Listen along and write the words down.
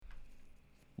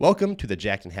Welcome to the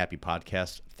Jacked and Happy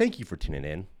podcast. Thank you for tuning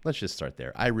in. Let's just start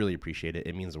there. I really appreciate it.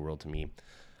 It means the world to me.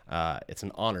 It's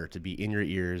an honor to be in your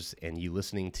ears and you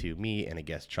listening to me and a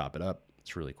guest chop it up.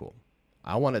 It's really cool.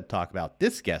 I want to talk about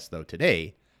this guest, though,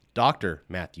 today, Dr.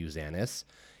 Matthew Zanis.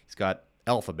 He's got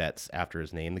alphabets after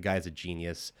his name. The guy's a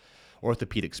genius.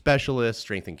 Orthopedic specialist,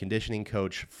 strength and conditioning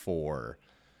coach for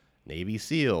Navy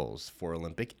SEALs, for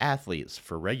Olympic athletes,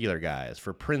 for regular guys,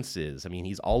 for princes. I mean,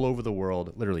 he's all over the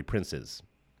world, literally princes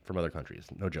from other countries,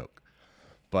 no joke.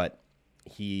 But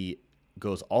he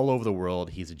goes all over the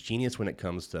world. He's a genius when it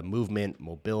comes to movement,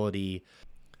 mobility,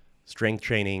 strength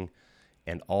training,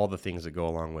 and all the things that go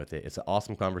along with it. It's an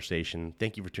awesome conversation.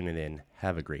 Thank you for tuning in.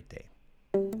 Have a great day.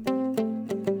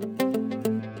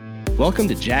 Welcome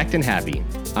to Jacked and Happy.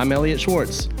 I'm Elliot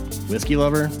Schwartz, whiskey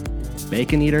lover,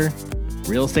 bacon eater,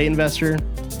 real estate investor,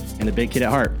 and a big kid at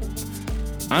heart.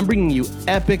 I'm bringing you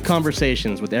epic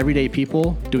conversations with everyday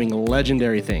people doing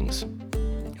legendary things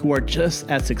who are just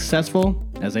as successful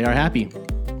as they are happy.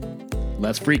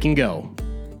 Let's freaking go.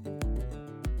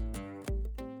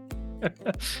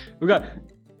 we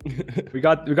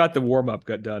got the warm up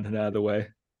done and out of the way.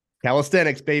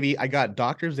 Calisthenics, baby. I got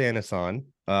Dr. Zanis on.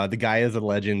 The guy is a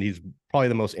legend. He's probably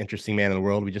the most interesting man in the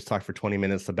world. We just talked for 20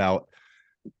 minutes about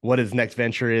what his next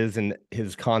venture is and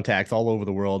his contacts all over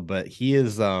the world. But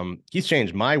he's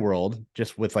changed my world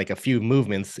just with like a few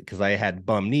movements because I had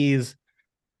bum knees,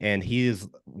 and he is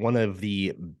one of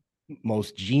the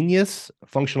most genius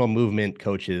functional movement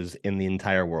coaches in the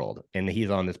entire world. And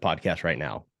he's on this podcast right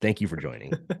now. Thank you for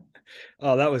joining.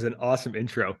 Oh, that was an awesome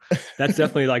intro. That's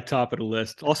definitely like top of the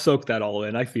list. I'll soak that all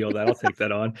in. I feel that. I'll take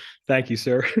that on. Thank you,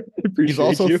 sir. He's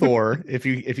also you. Thor. If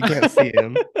you can't see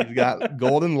him, he's got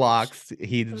golden locks.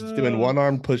 He's doing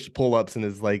one-arm pull-ups and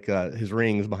his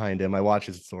rings behind him. I watch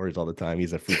his stories all the time.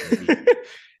 He's a freak.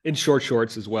 In short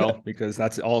shorts as well, because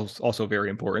that's also very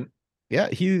important. Yeah,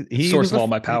 he source of all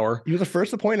my power. He was the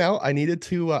first to point out I needed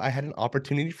to. I had an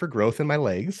opportunity for growth in my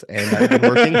legs, and I've been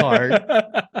working hard.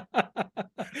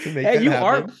 Hey,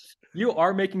 you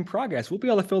are making progress. We'll be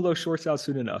able to fill those shorts out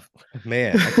soon enough.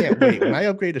 Man, I can't wait. When I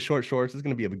upgrade to short shorts, it's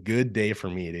going to be a good day for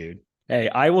me, dude. Hey,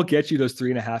 I will get you those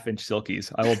 3.5-inch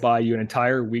silkies. I will buy you an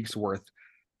entire week's worth.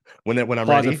 When I'm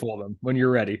ready, full of them when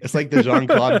you're ready. It's like the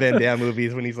Jean-Claude Van Damme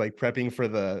movies when he's like prepping for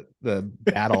the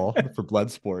battle for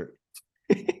Bloodsport.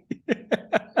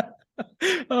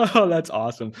 Oh, that's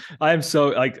awesome. I'm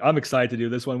excited to do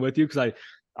this one with you because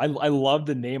I love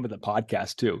the name of the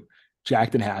podcast too.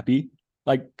 Jacked and Happy.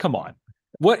 Like, come on.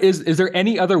 What is there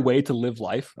any other way to live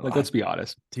life? Like, let's be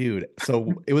honest. Dude.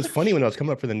 So it was funny when I was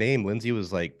coming up for the name, Lindsay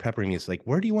was like peppering me. It's like,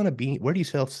 where do you want to be? Where do you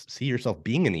see yourself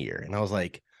being in a year? And I was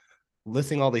like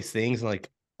listing all these things and like,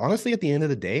 honestly, at the end of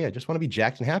the day, I just want to be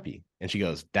jacked and happy. And she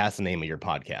goes, that's the name of your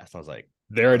podcast. I was like,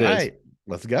 there it is. Right,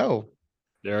 let's go.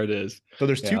 There it is. So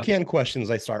there's two canned questions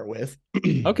I start with.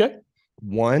 Okay.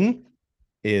 One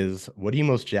is, what are you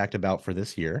most jacked about for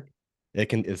this year?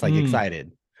 It's like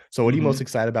excited. So what are you most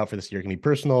excited about for this year? It can be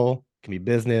personal, it can be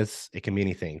business, it can be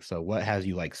anything. So what has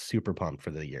you like super pumped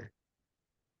for the year?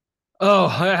 Oh,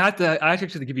 I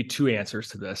actually give you two answers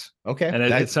to this. Okay. And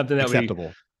it's something that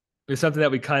acceptable. It's something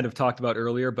that we kind of talked about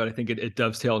earlier, but I think it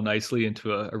dovetailed nicely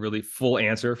into a really full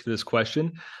answer for this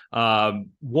question.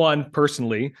 One,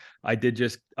 personally, I did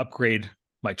just upgrade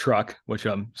my truck, which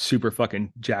I'm super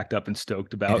fucking jacked up and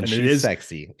stoked about. And it is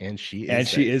sexy. And she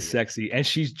is sexy. And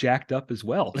she's jacked up as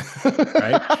well.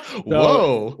 Right?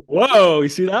 So, whoa. You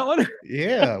see that one?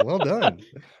 Yeah. Well done.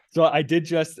 So I'm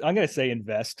going to say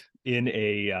invest in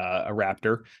a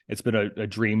Raptor. It's been a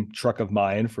dream truck of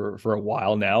mine for a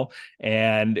while now.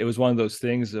 And it was one of those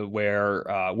things where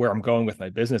I'm going with my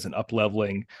business and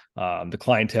up-leveling the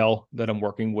clientele that I'm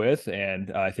working with. And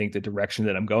I think the direction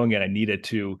that I'm going in, I needed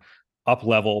to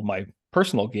up-level my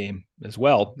personal game as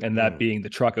well. And that being the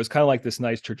truck, it was kind of like this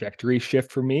nice trajectory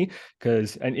shift for me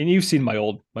because, and you've seen my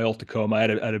old Tacoma. I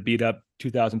had a beat up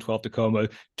 2012 Tacoma,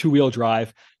 2-wheel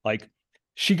drive. Like,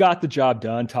 she got the job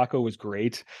done. Taco was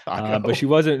great, but she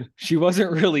wasn't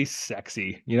really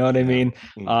sexy. You know what I mean?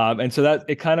 And so that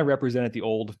it kind of represented the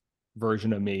old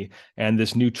version of me. And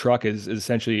this new truck is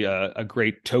essentially a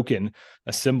great token,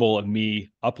 a symbol of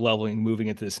me up-leveling, moving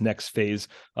into this next phase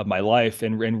of my life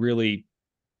and really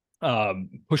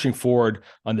pushing forward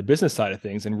on the business side of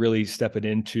things and really stepping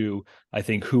into, I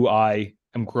think, who I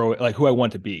am growing, like who I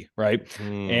want to be. Right.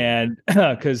 And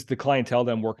because the clientele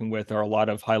that I'm working with are a lot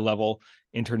of high level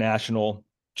international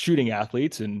shooting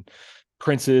athletes and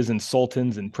princes and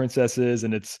sultans and princesses,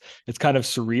 and it's kind of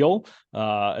surreal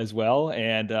as well.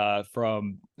 And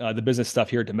from the business stuff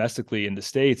here domestically in the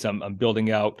States, I'm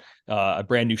building out a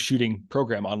brand new shooting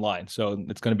program online. So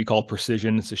it's going to be called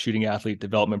Precision. It's a shooting athlete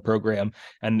development program,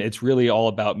 and it's really all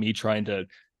about me trying to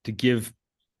give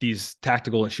these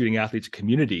tactical and shooting athletes a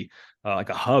community, like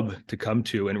a hub to come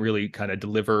to and really kind of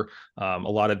deliver a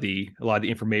lot of the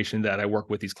information that I work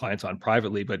with these clients on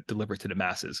privately, but deliver to the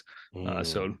masses.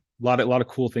 So a lot of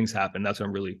cool things happen. That's what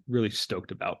I'm really, really stoked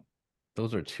about.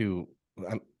 Those are two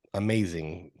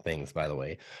amazing things, by the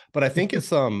way. But I think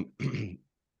it's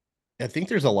I think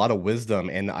there's a lot of wisdom,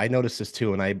 and I noticed this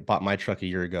too when I bought my truck a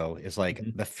year ago. Is like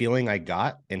the feeling I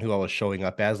got and who I was showing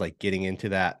up as, like getting into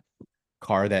that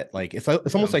car, that like it's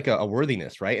almost like a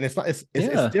worthiness, right? And it's not it's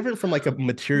different from like a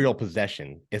material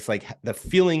possession. It's like the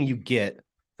feeling you get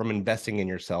from investing in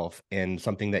yourself and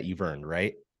something that you've earned,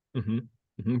 right?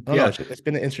 Yeah, it's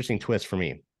been an interesting twist for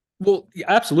me. Well, yeah,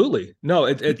 absolutely. No,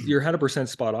 you're 100%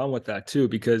 spot on with that too,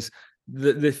 because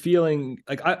the feeling,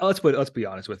 like, I'll be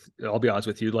honest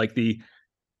with you, like the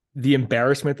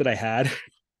embarrassment that I had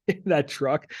in that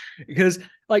truck, because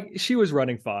like she was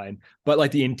running fine, but like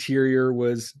the interior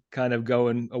was kind of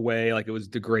going away, like it was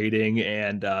degrading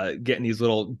and getting these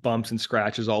little bumps and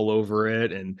scratches all over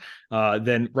it. And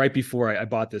then right before I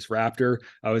bought this Raptor,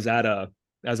 I was at a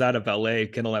valet.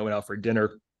 Kendall and I went out for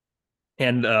dinner,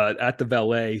 and at the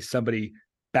valet, somebody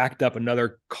backed up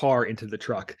another car into the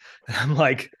truck. And I'm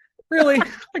like, really?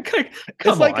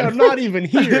 It's like, I'm not even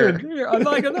here. I'm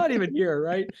not even here,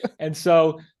 right? And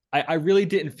so I really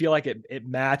didn't feel like it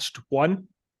matched, one,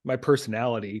 my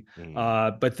personality,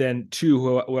 but then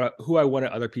two, who I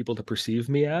wanted other people to perceive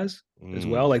me as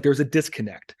well. Like there was a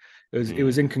disconnect. It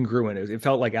was incongruent. It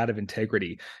felt like out of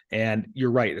integrity. And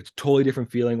you're right. It's a totally different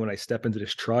feeling when I step into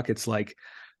this truck. It's like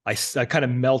I kind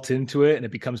of melt into it and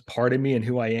it becomes part of me and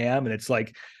who I am. And it's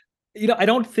like, I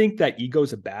don't think that ego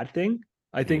is a bad thing.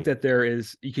 I think that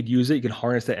you could use it, you can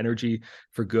harness that energy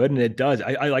for good. And it does.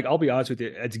 I'll be honest with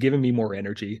you, it's given me more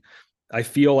energy. I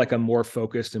feel like I'm more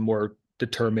focused and more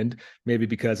determined, maybe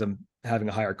because I'm having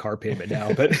a higher car payment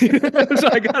now, but so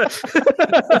I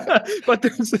gotta, but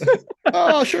there's,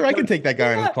 oh, sure, I can take that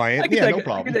guy on as client. Yeah, no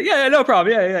problem. Yeah, no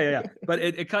problem. Yeah. But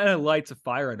it kind of lights a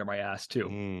fire under my ass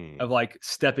too, of like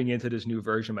stepping into this new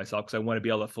version of myself, because I want to be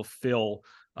able to fulfill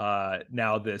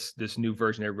now this new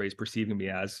version everybody's perceiving me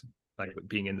as, like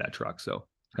being in that truck. So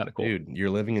it's kind of cool. Dude, you're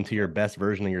living into your best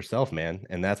version of yourself, man,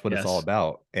 and that's what it's all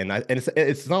about. And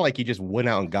it's not like you just went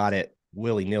out and got it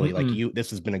willy-nilly. Like this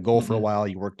has been a goal for a while.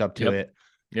 You worked up to it.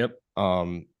 Yep.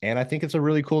 And I think it's a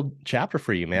really cool chapter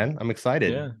for you, man. I'm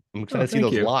excited. Yeah. I'm excited to see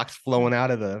those locks flowing out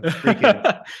of the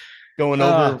freaking going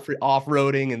over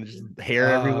off-roading and just hair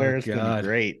everywhere. It's gonna be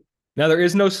great. Now there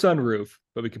is no sunroof,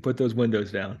 but we can put those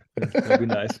windows down. That'd be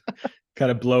nice. Kind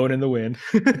of blowing in the wind.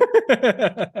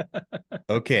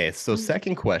 Okay, so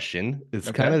second question is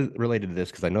kind of related to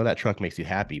this, because I know that truck makes you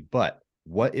happy, but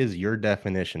what is your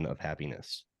definition of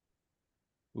happiness?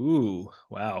 Ooh,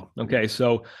 wow. Okay,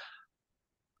 so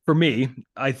for me,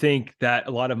 I think that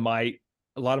a lot of my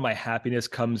happiness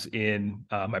comes in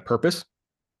my purpose,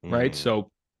 right? So,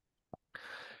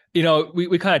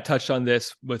 we kind of touched on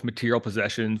this with material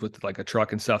possessions, with like a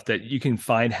truck and stuff, that you can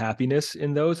find happiness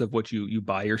in those, of what you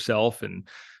buy yourself, and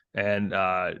kind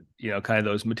of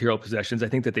those material possessions. I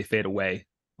think that they fade away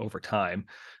over time,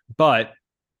 but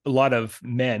a lot of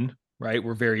men, right,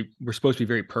 we're supposed to be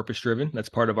very purpose driven. That's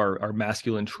part of our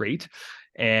masculine trait.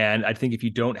 And I think if you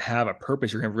don't have a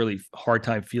purpose, you're gonna have a really hard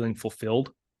time feeling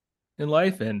fulfilled in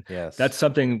life. And that's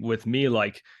something with me,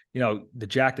 like, the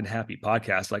Jacked and Happy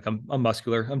podcast, like I'm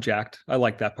muscular, I'm jacked. I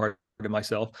like that part of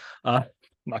myself. I'm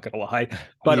not gonna lie,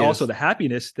 but also the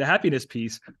happiness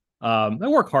piece. I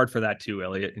work hard for that too,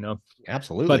 Elliot,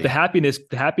 Absolutely. But the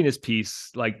happiness piece,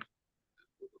 like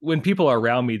when people are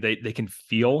around me, they can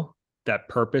feel that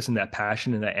purpose and that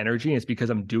passion and that energy. And it's because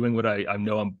I'm doing what I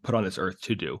know I'm put on this earth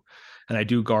to do. And I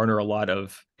do garner a lot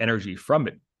of energy from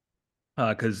it.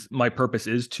 Because my purpose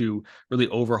is to really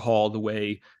overhaul the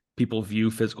way people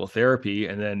view physical therapy.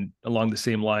 And then along the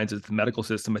same lines as the medical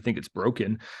system, I think it's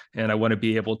broken. And I want to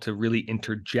be able to really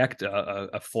interject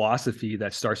a philosophy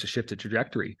that starts to shift the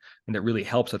trajectory and that really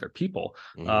helps other people.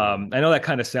 I know that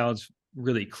kind of sounds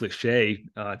really cliche,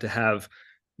 to have,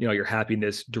 your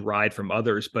happiness derived from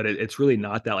others, but it's really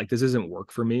not that. Like, this isn't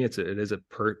work for me. It is a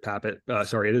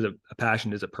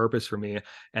passion, is a purpose for me.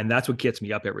 And that's what gets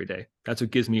me up every day. That's what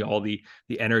gives me all the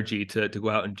energy to go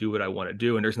out and do what I want to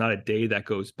do. And there's not a day that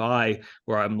goes by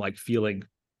where I'm like feeling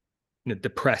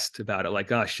depressed about it,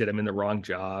 like, oh shit, I'm in the wrong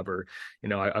job, or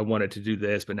I wanted to do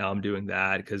this, but now I'm doing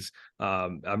that, because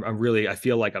I'm really, I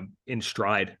feel like I'm in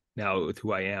stride now with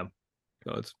who I am.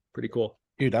 So it's pretty cool.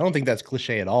 Dude, I don't think that's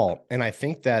cliche at all. And I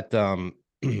think that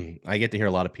I get to hear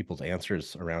a lot of people's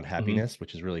answers around Hmm. happiness,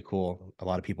 which is really cool. A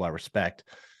lot of people I respect.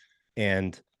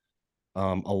 And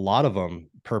a lot of them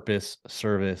purpose,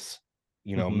 service,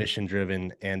 Hmm. mission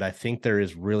driven. And I think there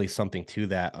is really something to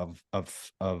that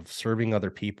of serving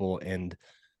other people and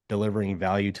delivering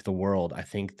value to the world. I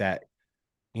think that,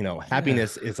 Yeah,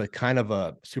 happiness is a kind of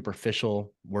a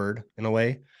superficial word in a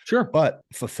way, sure. but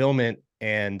fulfillment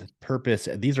and purpose,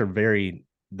 these are very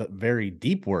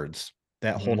deep words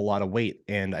that hold a Hmm. lot of weight.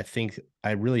 And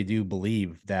I really do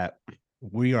believe that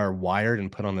we are wired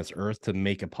and put on this earth to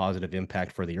make a positive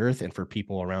impact for the earth and for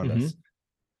people around us. Hmm.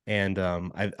 And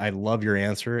I love your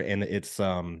answer, and it's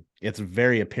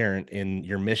very apparent in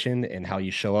your mission and how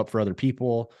you show up for other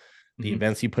people, the Hmm.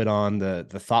 events you put on, the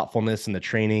thoughtfulness and the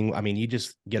training. I mean, you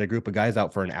just get a group of guys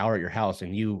out for an hour at your house,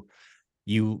 and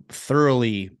you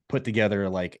thoroughly put together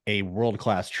like a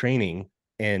world-class training.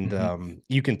 And Hmm.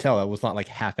 you can tell it was not like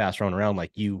half-ass running around.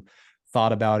 Like, you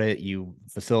thought about it, you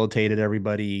facilitated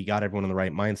everybody, got everyone in the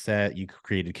right mindset, you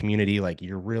created community. Like,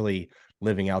 you're really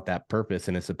living out that purpose,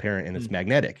 and it's apparent and it's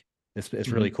magnetic. It's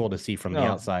Hmm. really cool to see from the Oh,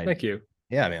 outside. thank you.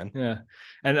 Yeah, man. Yeah.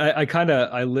 And I kind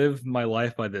of, I live my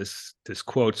life by this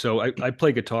quote. So I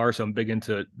play guitar, so I'm big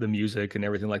into the music and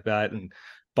everything like that. And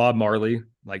Bob Marley,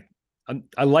 like,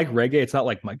 I like reggae. It's not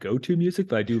like my go-to music,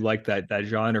 but I do like that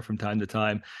genre from time to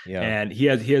time. Yeah. And he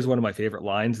has one of my favorite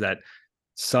lines, that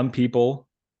some people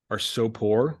are so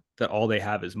poor that all they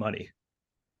have is money.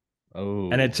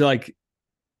 And Oh. it's like,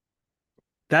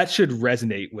 that should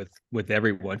resonate with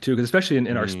everyone too, because especially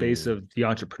in our space Mm. of the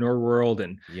entrepreneur world,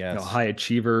 and Yes. high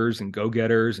achievers and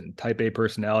go-getters and type A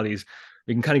personalities,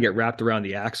 we can kind of get wrapped around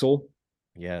the axle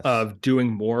Yes. of doing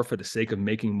more for the sake of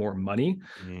making more money.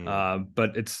 Mm.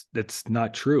 But it's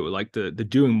not true. Like, the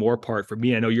doing more part for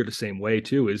me, I know you're the same way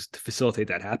too, is to facilitate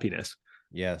that happiness,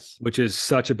 Yes. which is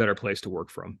such a better place to work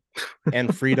from.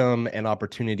 And freedom and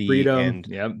opportunity, Freedom. and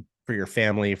Yeah. for your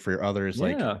family, for your others,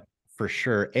 like, Yeah. for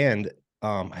sure. And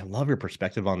I love your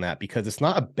perspective on that, because it's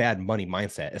not a bad money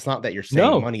mindset. It's not that you're saying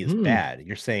No. money is bad.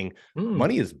 You're saying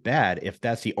money is bad if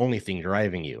that's the only thing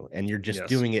driving you, and you're just Yes.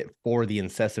 doing it for the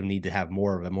incessant need to have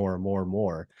more of it, more and more and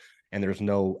more. And there's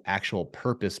no actual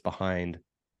purpose behind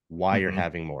why you're Hmm.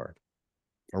 having more,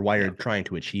 or why you're Yeah. trying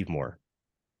to achieve more.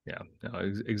 Yeah. No,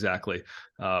 exactly.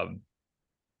 Um,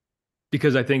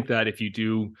 because I think that if you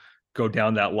do go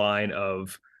down that line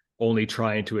of only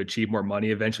trying to achieve more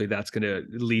money, eventually that's going to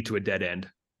lead to a dead end,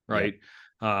 Yep. right?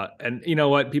 And you know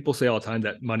what? People say all the time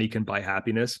that money can buy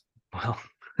happiness. Well,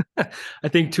 I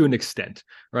think to an extent,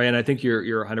 right? And I think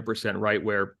you're 100% right,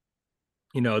 where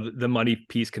the money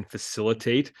piece can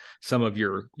facilitate some of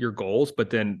your goals,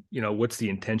 but then what's the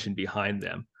intention behind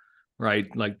them, right?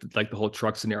 Like the whole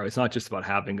truck scenario. It's not just about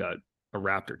having a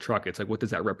Raptor truck. It's like, what does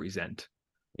that represent?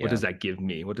 What Yeah. does that give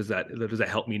me? What does that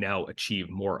help me now achieve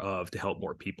more of, to help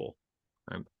more people?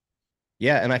 Right?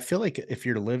 Yeah, and I feel like if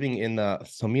you're living in the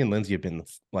so me and Lindsay have been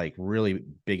like really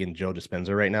big in Joe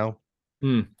Dispenza right now,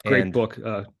 Great and book.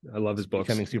 I love his books.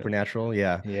 becoming Yeah. supernatural.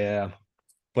 Yeah. Yeah.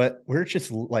 But we're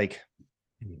just like,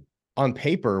 on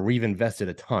paper, we've invested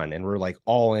a ton and we're like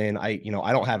all in. I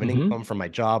don't have an Hmm. income from my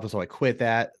job, so I quit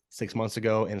that 6 months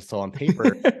ago. And so on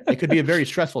paper, it could be a very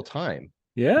stressful time.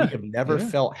 We Yeah. have never Yeah.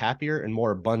 felt happier and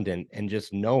more abundant, and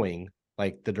just knowing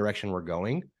like the direction we're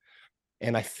going.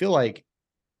 And I feel like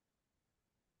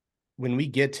when we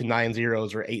get to 9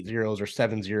 zeros or 8 zeros or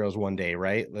 7 zeros one day,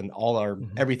 right? Then Hmm.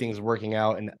 everything's working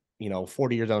out. And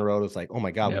 40 years down the road, it's like, oh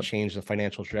my God, we Yep. changed the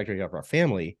financial trajectory of our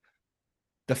family.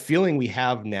 The feeling we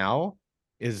have now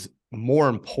is more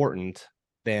important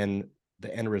than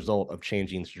the end result of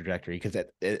changing the trajectory, because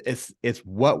it's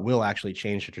what will actually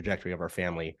change the trajectory of our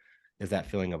family, is that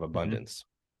feeling of Hmm. abundance.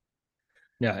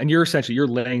 Yeah. And you're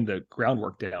laying the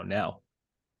groundwork down now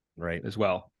Right. as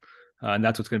well. And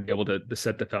that's what's going to be able to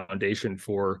set the foundation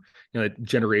for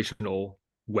generational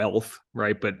wealth,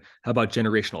 right? But how about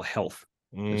generational health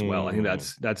as well? I think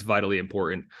Mm, that's vitally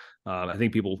important. I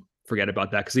think people forget about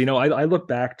that, because I look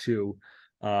back to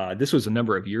this was a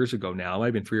number of years ago now. It might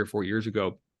have been 3 or 4 years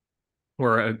ago,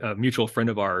 where a mutual friend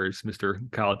of ours,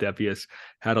 Mr. Kyle Depius,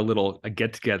 had a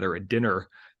get together, a dinner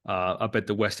up at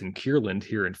the Westin Kierland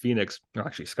here in Phoenix, or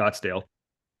actually Scottsdale.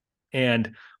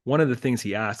 And one of the things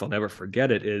he asked, I'll never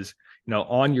forget it, is,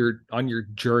 on your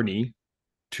journey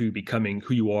to becoming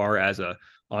who you are as a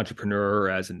entrepreneur,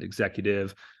 as an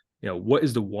executive, what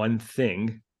is the one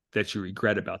thing that you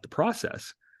regret about the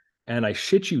process? And I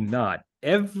shit you not,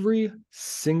 every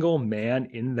single man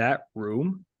in that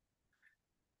room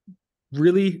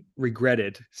really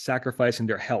regretted sacrificing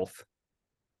their health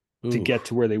to Ooh. get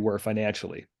to where they were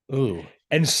financially Ooh.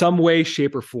 in some way,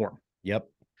 shape, or form. Yep.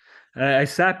 And I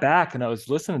sat back and I was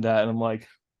listening to that and I'm like,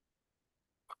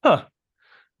 huh,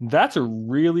 that's a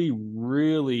really,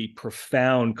 really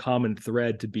profound common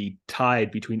thread to be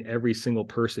tied between every single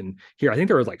person here. I think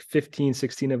there was like 15,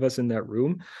 16 of us in that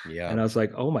room. Yeah. And I was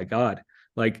like, oh my God,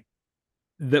 like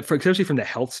especially from the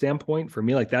health standpoint, for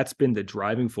me, like that's been the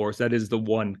driving force. That is the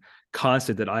one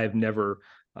constant that I have never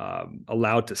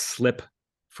allowed to slip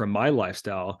from my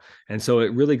lifestyle. And so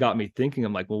it really got me thinking.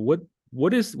 I'm like, well,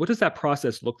 what does that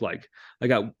process look like?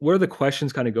 Like, what are the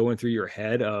questions kind of going through your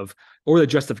head of, or the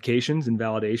justifications and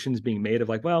validations being made of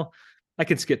like, well, I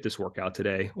can skip this workout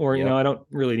today, or Yep. I don't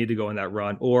really need to go on that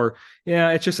run, or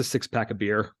yeah, it's just a 6-pack of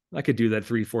beer. I could do that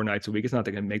 3-4 nights a week. It's not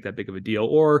going to make that big of a deal.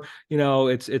 Or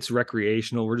it's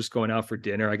recreational. We're just going out for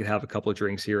dinner. I could have a couple of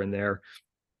drinks here and there.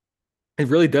 It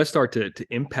really does start to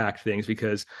impact things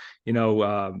because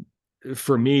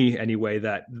for me anyway,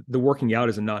 that the working out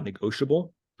is a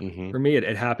non-negotiable. Mm-hmm. For me,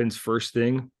 it happens first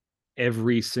thing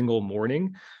every single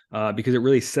morning because it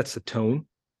really sets the tone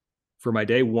for my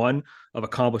day. One, of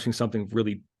accomplishing something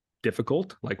really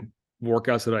difficult, like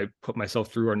workouts that I put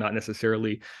myself through are not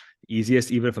necessarily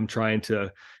easiest, even if I'm trying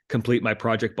to complete my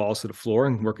project balls to the floor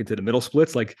and work into the middle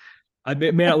splits. Like I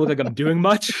may not look like I'm doing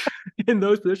much in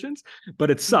those positions, but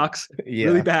it sucks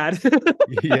really Yeah. bad.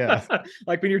 Yeah.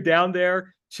 Like when you're down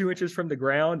there 2 inches from the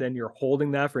ground and you're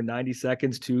holding that for 90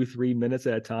 seconds, 2-3 minutes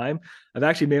at a time. I've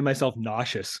actually made myself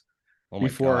nauseous Oh my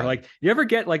before. God. Like, you ever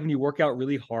get like when you work out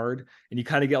really hard and you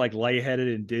kind of get like lightheaded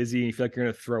and dizzy and you feel like you're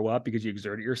going to throw up because you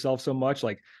exerted yourself so much,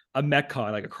 like a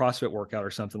Metcon, like a CrossFit workout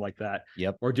or something like that,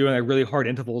 Yep. or doing like really hard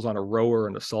intervals on a rower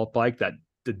and assault bike, that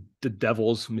the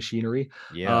devil's machinery.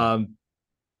 Yeah. Um,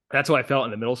 that's how I felt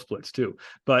in the middle splits too.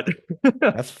 But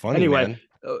That's funny, anyway, man.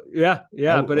 yeah,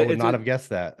 but I would it's not a, have guessed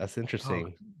that. That's oh,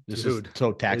 interesting. Just dude,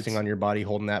 so taxing it's on your body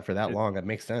holding that for that it, long. That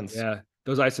makes sense. yeah,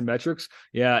 those isometrics.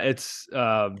 Yeah, it's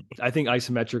I think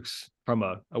isometrics from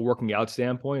a working out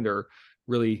standpoint are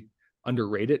really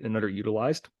underrated and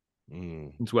underutilized,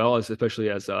 Mm. as well as especially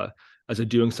as a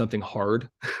doing something hard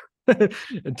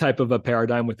type of a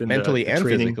paradigm within Mentally the and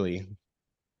training. physically.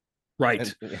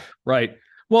 Right. And yeah. Right.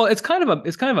 Well, it's kind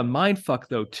of a mind fuck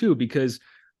though too, because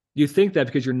you think that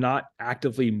because you're not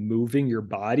actively moving your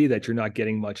body that you're not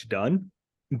getting much done,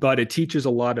 but it teaches a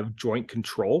lot of joint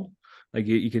control. Like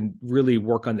you can really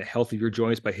work on the health of your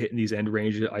joints by hitting these end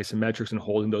range isometrics and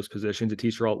holding those positions. It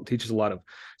teaches a lot of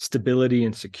stability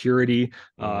and security,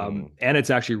 Mm. and it's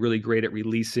actually really great at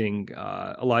releasing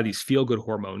a lot of these feel good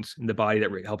hormones in the body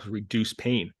that helps reduce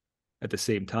pain at the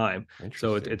same time.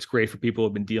 So Interesting. it's great for people who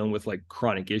have been dealing with like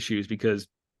chronic issues, because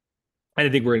I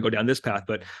didn't think we're going to go down this path,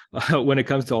 but when it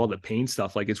comes to all the pain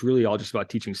stuff, like it's really all just about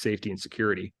teaching safety and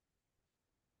security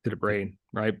to the brain,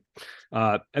 right?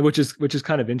 And which is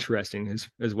kind of interesting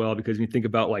as well, because when you think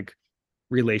about like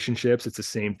relationships, it's the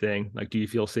same thing. Like, do you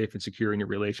feel safe and secure in your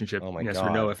relationship? Oh my Yes or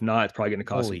no. God. If not, it's probably going to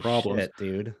cause some Holy problems, shit,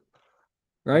 dude.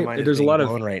 My right? mind is There's a being lot of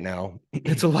blown right now.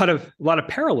 it's a lot of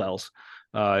parallels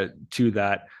to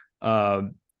that.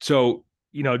 So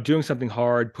doing something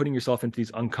hard, putting yourself into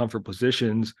these uncomfortable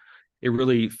positions, it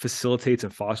really facilitates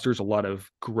and fosters a lot of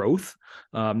growth,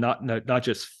 not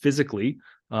just physically,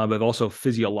 but also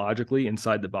physiologically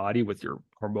inside the body with your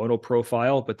hormonal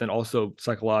profile, but then also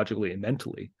psychologically and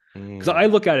mentally. Because I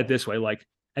Mm. look at it this way, like,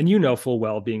 and full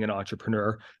well, being an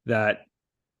entrepreneur, that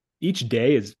each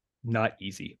day is not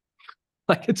easy.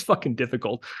 Like, it's fucking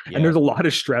difficult, and Yeah. there's a lot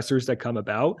of stressors that come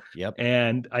about. Yep.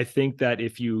 And I think that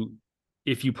if you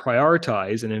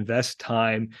prioritize and invest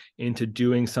time into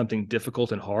doing something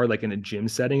difficult and hard, like in a gym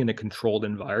setting in a controlled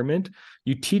environment,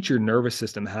 you teach your nervous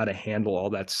system how to handle all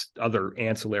that other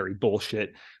ancillary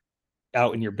bullshit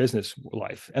out in your business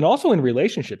life, and also in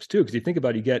relationships too. Because you think about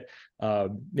it, you get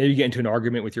maybe you get into an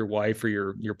argument with your wife or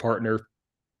your partner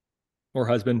or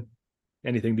husband,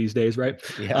 anything these days, right?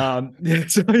 Yeah.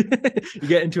 So you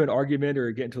get into an argument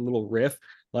or get into a little riff.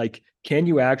 Like, can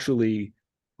you actually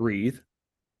breathe?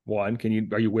 One,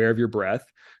 are you aware of your breath?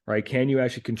 Right? Can you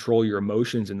actually control your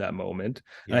emotions in that moment?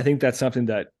 And I Yep. think that's something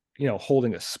that,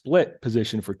 holding a split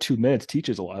position for 2 minutes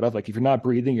teaches a lot of. Like, if you're not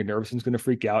breathing, your nervous system's going to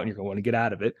freak out and you're going to want to get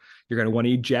out of it. You're going to want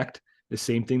to eject. The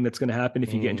same thing that's going to happen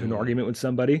if you get into an Mm. argument with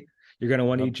somebody. You're going to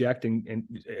want to Yep. eject, and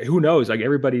who knows? Like,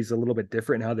 everybody's a little bit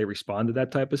different in how they respond to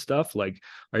that type of stuff. Like,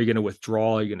 are you going to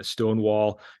withdraw? Are you going to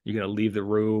stonewall? Are you going to leave the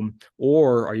room?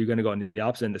 Or are you going to go on the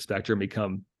opposite end of the spectrum and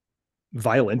become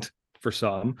violent for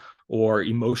some, or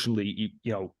emotionally,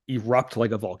 erupt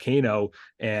like a volcano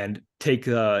and take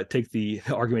the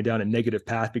argument down a negative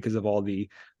path because of all the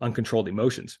uncontrolled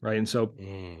emotions, right? And so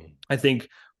I think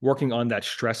working on that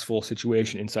stressful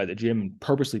situation inside the gym and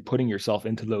purposely putting yourself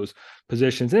into those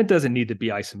positions, and it doesn't need to be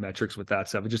isometrics with that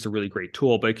stuff. It's just a really great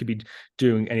tool, but it could be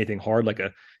doing anything hard, like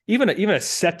even a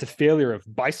set to failure of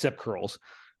bicep curls,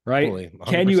 right? Totally,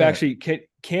 100%.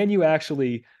 Can you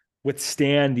actually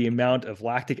withstand the amount of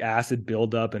lactic acid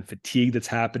buildup and fatigue that's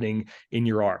happening in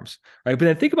your arms, right? But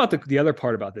then think about the other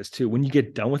part about this too. When you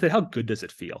get done with it, how good does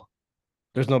it feel?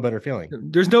 There's no better feeling.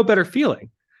 There's no better feeling.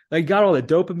 Like, you got all the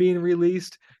dopamine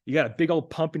released. You got a big old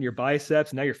pump in your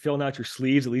biceps. Now you're filling out your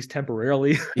sleeves, at least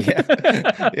temporarily. Yeah.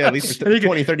 At least for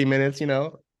 20, 30 minutes,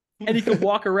 and you can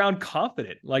walk around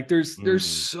confident. Like, there's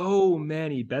so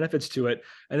many benefits to it.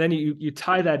 And then you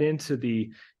tie that into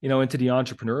the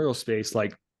entrepreneurial space.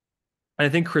 Like, I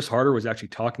think Chris Harder was actually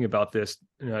talking about this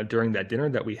during that dinner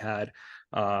that we had,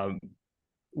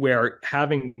 where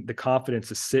having the confidence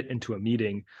to sit into a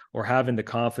meeting, or having the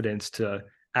confidence to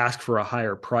ask for a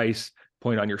higher price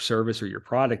point on your service or your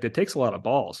product, it takes a lot of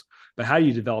balls. But how do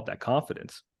you develop that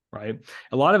confidence, right?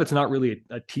 A lot of it's not really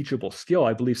a teachable skill.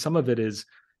 I believe some of it is,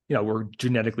 we're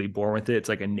genetically born with it. It's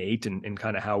like innate in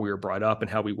kind of how we were brought up and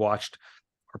how we watched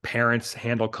our parents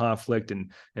handle conflict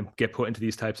and get put into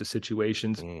these types of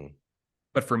situations.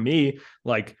 But for me,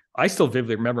 like, I still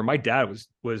vividly remember my dad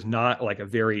was not like a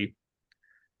very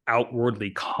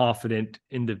outwardly confident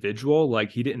individual.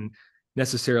 Like, he didn't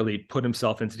necessarily put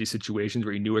himself into these situations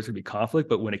where he knew it was going to be conflict,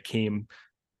 but when it came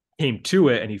to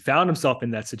it and he found himself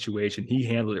in that situation, he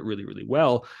handled it really, really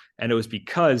well. And it was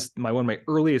because one of my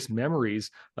earliest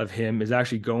memories of him is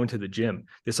actually going to the gym,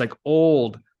 this like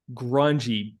old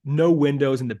grungy, no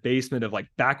windows in the basement of like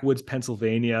backwoods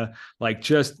Pennsylvania, like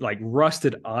just like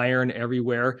rusted iron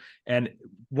everywhere. And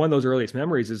one of those earliest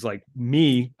memories is like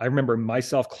I remember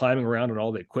myself climbing around on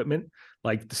all the equipment,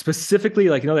 like specifically,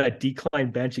 like, that decline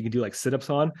bench you can do like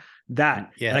sit-ups on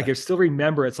that. Yeah. And I can still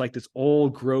remember it's like this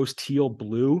old gross teal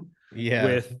blue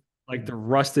with like the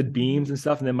rusted beams and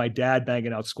stuff. And then my dad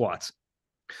banging out squats.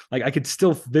 Like, I could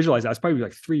still visualize that. I was probably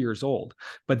like 3 years old,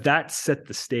 but that set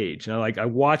the stage. And I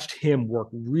watched him work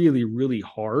really, really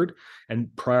hard and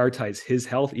prioritize his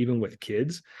health, even with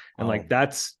kids. And like,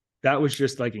 that was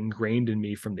just like ingrained in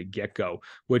me from the get-go,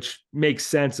 which makes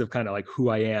sense of kind of like who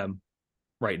I am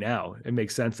right now. It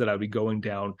makes sense that I would be going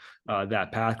down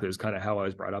that path. It was kind of how I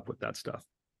was brought up with that stuff.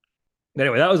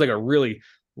 Anyway, that was like a really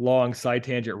long side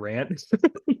tangent rant.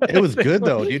 It was good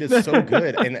though, dude. It's so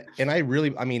good. And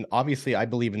I mean, obviously I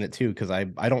believe in it too, because I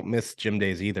don't miss gym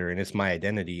days either. And it's my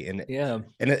identity. And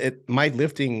my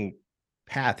lifting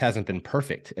path hasn't been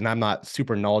perfect. And I'm not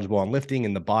super knowledgeable on lifting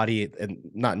and the body, and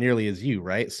not nearly as you,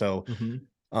 right? So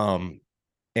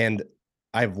and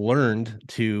I've learned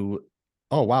to,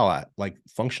 oh wow, like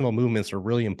functional movements are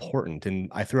really important. And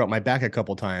I threw out my back a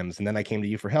couple times, and then I came to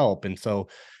you for help. And so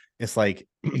it's like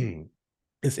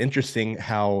it's interesting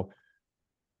how,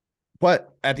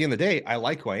 but at the end of the day, I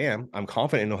like who I am. I'm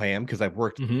confident in who I am because I've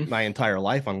worked my entire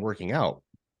life on working out,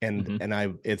 and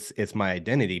it's my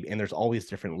identity. And there's always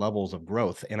different levels of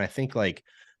growth. And I think like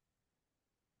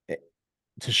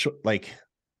to show, like,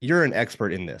 you're an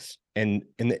expert in this, and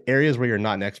in the areas where you're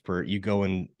not an expert, you go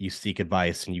and you seek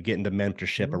advice and you get into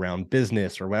mentorship around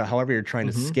business or however you're trying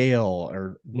to scale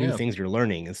or new things you're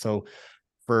learning. And so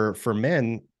for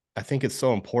men, I think it's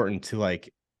so important to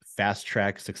like fast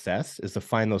track success is to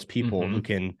find those people who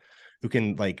can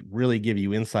like really give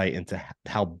you insight into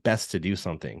how best to do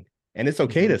something. And it's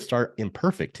okay to start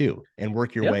imperfect too and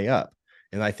work your way up.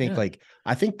 And I think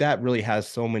I think that really has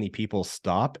so many people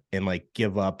stop and like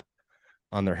give up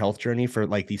on their health journey for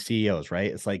like these CEOs,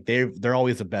 right? It's like they're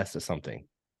always the best at something.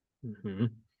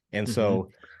 And so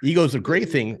ego is a great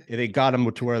thing. They got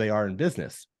them to where they are in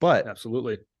business, but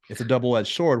absolutely, it's a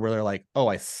double-edged sword where they're like, oh,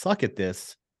 I suck at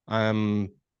this.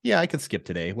 Yeah, I could skip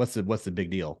today. What's the big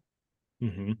deal?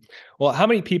 Well, how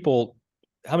many people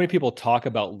talk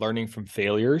about learning from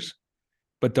failures,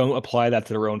 but don't apply that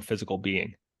to their own physical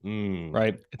being?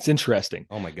 Right? It's interesting.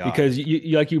 Oh my God. Because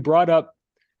you brought up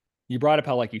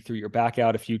how like you threw your back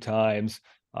out a few times,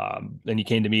 and you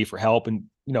came to me for help, and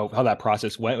how that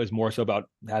process went was more so about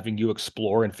having you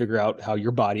explore and figure out how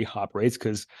your body operates.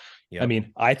 Because I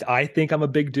mean, I think I'm a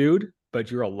big dude,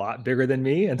 but you're a lot bigger than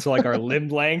me. And so like our limb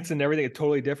lengths and everything are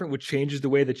totally different, which changes the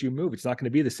way that you move. It's not going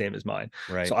to be the same as mine.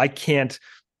 Right. So I can't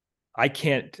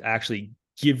actually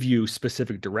give you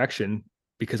specific direction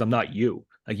because I'm not you.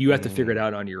 Like you have to figure it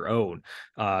out on your own.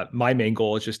 My main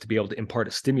goal is just to be able to impart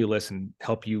a stimulus and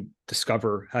help you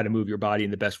discover how to move your body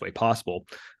in the best way possible.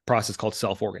 Process called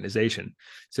self-organization.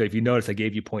 So if you notice, I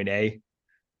gave you point A,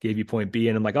 gave you point B,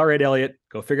 and I'm like, all right, Elliot,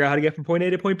 go figure out how to get from point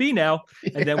A to point B now.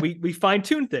 Yeah. And then we fine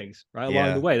tune things right along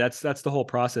Yeah. the way. That's the whole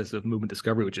process of movement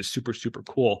discovery, which is super, super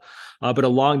cool. But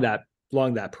along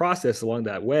that process, along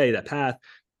that way, that path,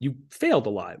 you failed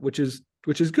a lot, which is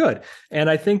good. And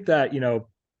I think that,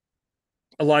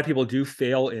 a lot of people do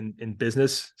fail in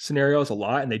business scenarios a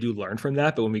lot, and they do learn from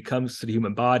that. But when it comes to the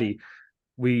human body,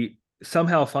 we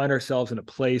somehow find ourselves in a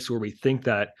place where we think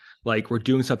that like we're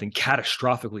doing something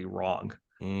catastrophically wrong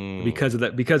because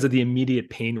of the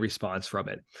immediate pain response from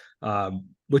it,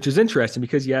 which is interesting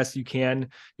because yes, you can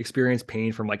experience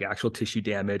pain from like actual tissue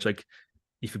damage. Like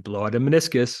if you blow out a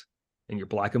meniscus and you're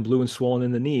black and blue and swollen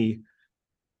in the knee,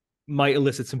 might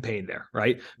elicit some pain there,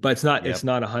 right? But it's not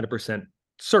 100%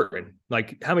 certain.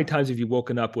 Like how many times have you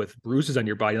woken up with bruises on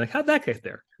your body? Like how'd that get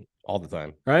there? All the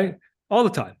time. Right? All the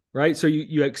time, right? So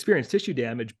you experience tissue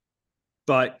damage,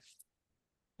 but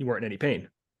you weren't in any pain.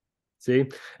 See?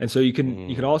 And so you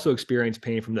can also experience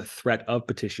pain from the threat of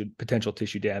potential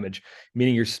tissue damage,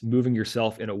 meaning you're moving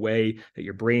yourself in a way that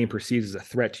your brain perceives as a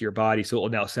threat to your body. So it will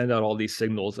now send out all these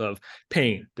signals of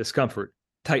pain, discomfort,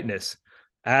 tightness,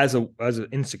 as an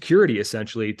insecurity,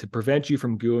 essentially, to prevent you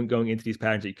from going into these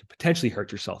patterns that you could potentially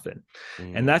hurt yourself in.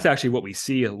 And that's actually what we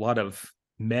see a lot of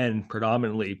men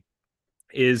predominantly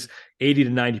is 80 to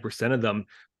 90% of them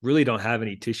really don't have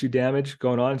any tissue damage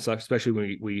going on. So especially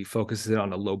when we focus it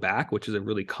on the low back, which is a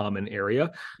really common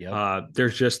area.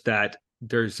 There's just that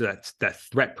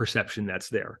threat perception that's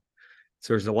there.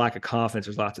 So there's a lack of confidence.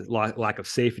 There's lack of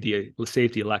safety,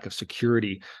 lack of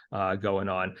security going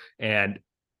on. And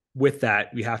with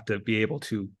that, we have to be able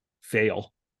to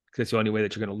fail because it's the only way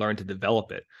that you're going to learn to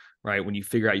develop it, right? When you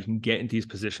figure out you can get into these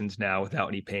positions now without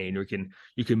any pain, or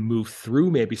you can move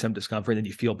through maybe some discomfort, and then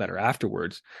you feel better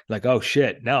afterwards. Like, oh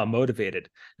shit, now I'm motivated.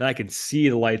 Now I can see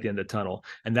the light at the end of the tunnel.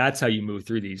 And that's how you move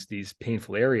through these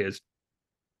painful areas,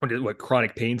 what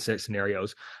chronic pain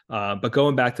scenarios. But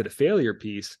going back to the failure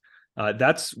piece,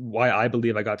 that's why I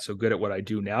believe I got so good at what I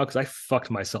do now, because I fucked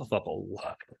myself up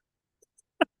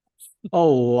a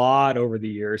lot over the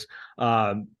years.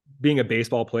 Being a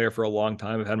baseball player for a long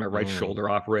time, I've had my right shoulder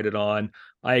operated on.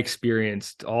 I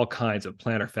experienced all kinds of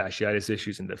plantar fasciitis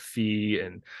issues in the feet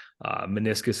and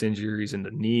meniscus injuries in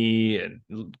the knee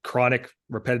and chronic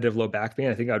repetitive low back pain.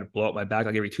 I think I would blow up my back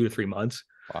like every 2 to 3 months.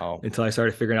 Wow. Until I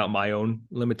started figuring out my own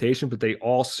limitation, but they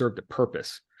all served a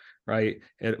purpose, right?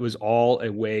 And it was all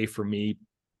a way for me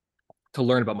to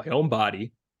learn about my own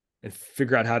body and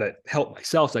figure out how to help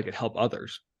myself so I could help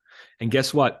others. And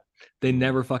guess what? They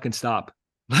never fucking stop.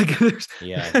 Like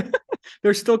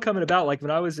they're still coming about. Like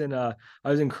when I was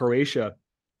in Croatia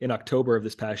in October of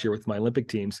this past year with my Olympic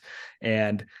teams,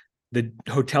 and the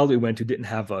hotel that we went to didn't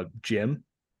have a gym.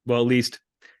 Well, at least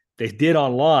they did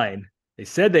online. They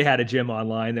said they had a gym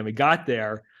online. Then we got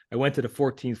there. I went to the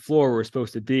 14th floor where we're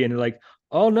supposed to be, and they're like,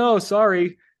 "Oh no,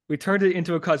 sorry, we turned it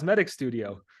into a cosmetic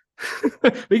studio.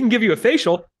 We can give you a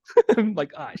facial." I'm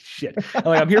like, shit.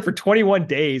 I'm here for 21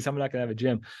 days. I'm not gonna have a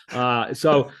gym.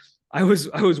 So I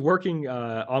was working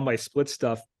on my split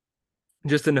stuff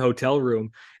just in the hotel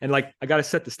room, and like I got to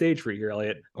set the stage for you here,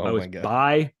 Elliot. I was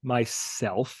by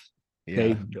myself.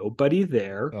 Okay, nobody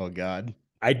there. Oh God.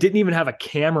 I didn't even have a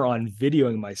camera on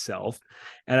videoing myself,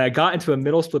 and I got into a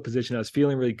middle split position. I was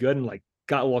feeling really good and like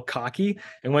got a little cocky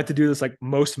and went to do this like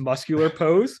most muscular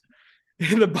pose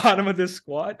in the bottom of this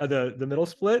squat, the middle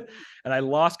split, and I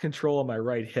lost control of my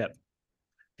right hip.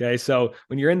 Okay, so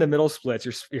when you're in the middle splits,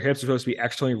 your hips are supposed to be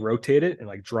externally rotated and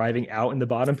like driving out in the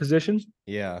bottom position.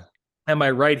 Yeah. And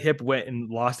my right hip went and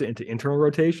lost it into internal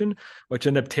rotation, which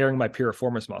ended up tearing my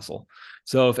piriformis muscle.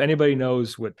 So if anybody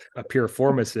knows what a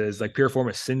piriformis is, like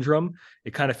piriformis syndrome,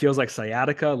 it kind of feels like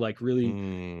sciatica, like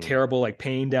really terrible, like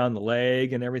pain down the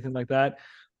leg and everything like that.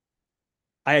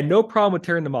 I had no problem with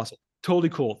tearing the muscle. Totally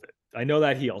cool with it. I know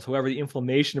that heals. However, the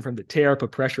inflammation from the tear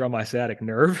put pressure on my sciatic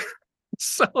nerve.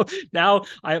 So now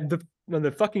I'm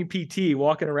the fucking PT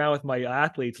walking around with my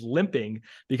athletes limping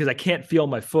because I can't feel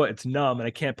my foot. It's numb and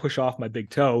I can't push off my big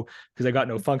toe because I got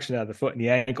no function out of the foot and the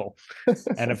ankle.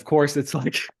 And of course it's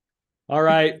like, all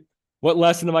right, what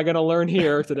lesson am I going to learn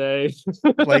here today?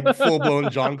 Like full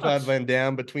blown Jean-Claude Van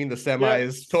Damme between the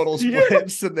semis, total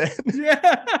splits, and then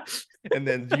and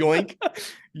then yoink.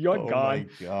 Yoink, gone.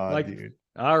 My God, like, dude.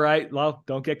 All right, well,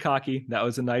 don't get cocky. That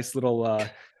was a nice little a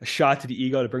shot to the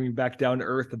ego to bring me back down to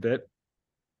earth a bit.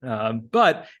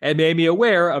 But it made me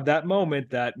aware of that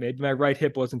moment that maybe my right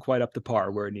hip wasn't quite up to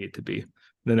par where it needed to be.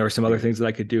 Then there are some other Dude, things that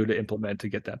I could do to implement to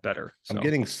get that better. I'm So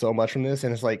getting so much from this.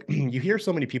 And it's like you hear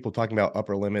so many people talking about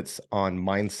upper limits on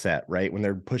mindset, right? When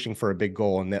they're pushing for a big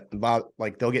goal and that about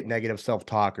like they'll get negative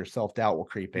self-talk or self-doubt will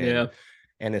creep in. yeah.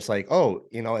 And it's like, oh,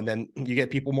 and then you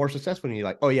get people more successful and you're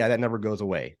like, oh yeah, that never goes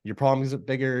away. Your problems get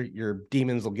bigger, your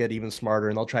demons will get even smarter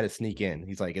and they'll try to sneak in.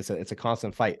 He's like, it's a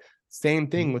constant fight. Same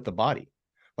thing with the body.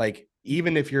 Like,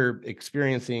 even if you're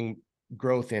experiencing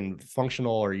growth in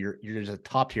functional or you're just a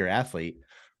top tier athlete,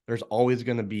 there's always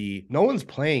going to be no one's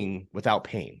playing without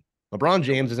pain. LeBron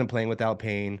James isn't playing without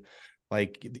pain.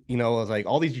 Like, it's like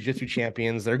all these jiu-jitsu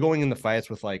champions, they're going in the fights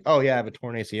with like, oh yeah, I have a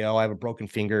torn ACL, I have a broken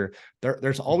finger.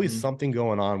 There's always something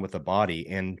going on with the body.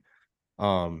 And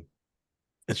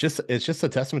it's just a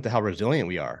testament to how resilient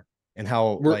we are and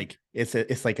how We're like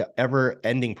it's like an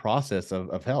ever-ending process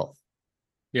of health.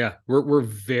 Yeah, we're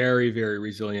very, very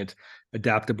resilient,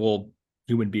 adaptable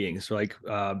human beings. So like,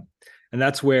 and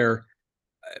that's where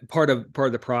part of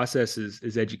the process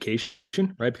is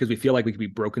education, right? Because we feel like we can be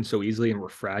broken so easily and we're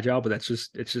fragile, but it's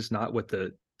just not what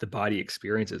the body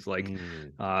experiences. Like,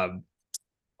 Mm, um,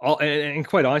 all and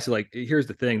quite honestly, like here's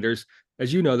the thing: there's,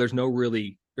 as you know, there's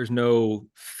no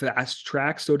fast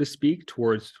track, so to speak,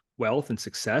 towards wealth and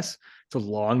success. It's a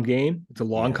long game. It's a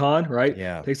long yeah, con, right? It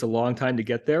yeah. takes a long time to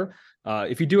get there.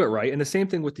 If you do it right, and the same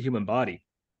thing with the human body,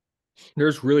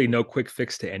 there's really no quick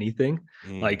fix to anything.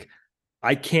 Mm, Like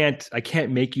I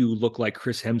can't make you look like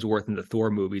Chris Hemsworth in the Thor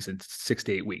movies in 6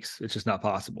 to 8 weeks. It's just not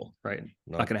possible, right?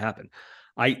 Not no, going to happen.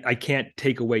 I can't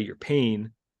take away your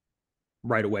pain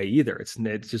right away either.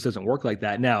 It just doesn't work like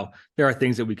that. Now there are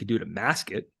things that we could do to mask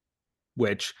it,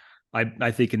 which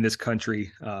I think in this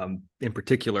country, in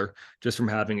particular, just from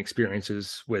having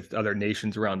experiences with other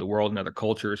nations around the world and other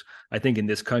cultures, I think in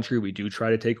this country we do try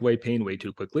to take away pain way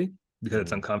too quickly because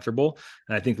it's mm, uncomfortable,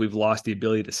 and I think we've lost the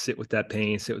ability to sit with that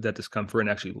pain, sit with that discomfort, and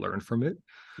actually learn from it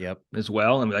yep. as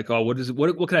well. And be like, oh,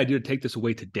 what can I do to take this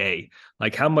away today?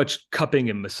 Like, how much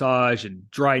cupping and massage and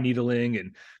dry needling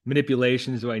and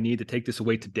manipulations do I need to take this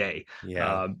away today?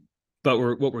 Yeah. Um, but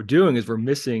what we're doing is we're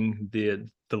missing the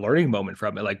learning moment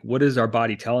from it. Like, what is our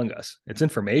body telling us? It's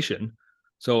information.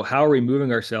 So how are we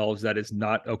moving ourselves that is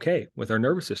not okay with our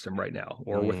nervous system right now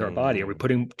or with our body? Are we Mm,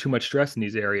 putting too much stress in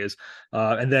these areas?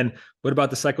 And then what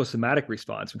about the psychosomatic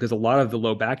response? Because a lot of the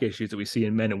low back issues that we see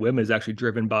in men and women is actually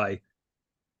driven by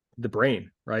the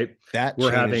brain, right? that We're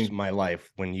changed having, my life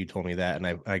when you told me that,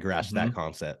 and I grasped that mhm,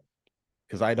 concept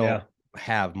because I don't yeah,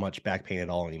 have much back pain at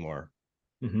all anymore.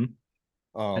 hmm and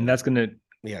Um, that's gonna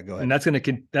yeah, go and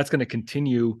ahead. that's gonna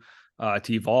continue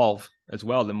to evolve as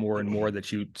well. The more and more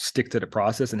that you stick to the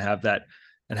process and have that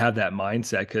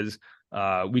mindset, because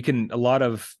we can, a lot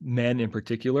of men in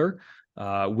particular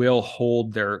will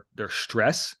hold their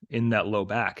stress in that low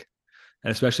back,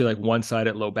 and especially like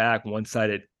one-sided low back,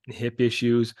 one-sided hip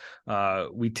issues.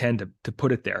 We tend to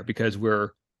put it there because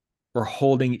we're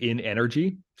holding in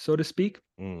energy, so to speak.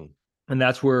 Mm, And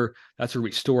that's where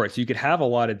we store it. So you could have a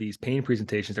lot of these pain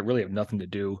presentations that really have nothing to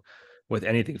do with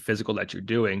anything physical that you're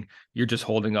doing. You're just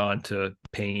holding on to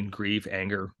pain, grief,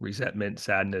 anger, resentment,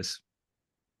 sadness,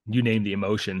 you name the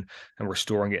emotion, and we're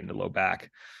storing it in the low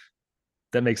back.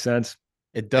 That makes sense.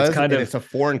 it It's does, kind and of it's a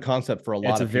foreign concept for a it's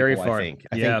lot a of very people. I far, think.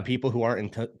 I think yeah. people who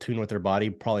aren't in tune with their body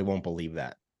probably won't believe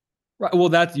that. Right. Well,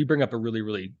 that you bring up a really,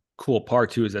 really cool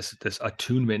part too, is this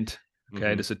attunement.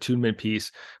 Okay, Hmm. this attunement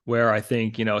piece where I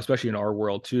think, especially in our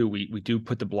world too, we do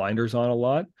put the blinders on a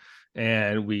lot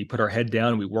and we put our head down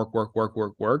and we work, work, work,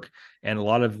 work, work. And a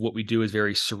lot of what we do is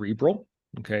very cerebral.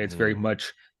 Okay. It's very Hmm.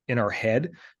 much in our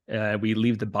head. We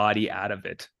leave the body out of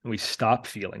it and we stop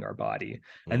feeling our body.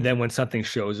 And Mm, then when something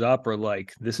shows up, or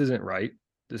like, this isn't right,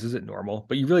 this isn't normal,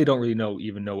 but you really don't really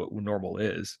even know what normal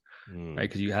is, right? mm.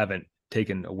 Because you haven't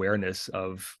taken awareness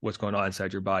of what's going on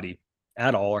inside your body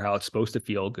at all, or how it's supposed to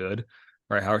feel good,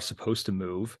 right? How it's supposed to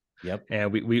move. Yep.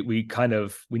 And we kind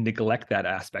of we neglect that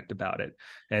aspect about it.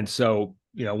 And so,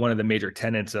 one of the major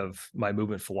tenets of my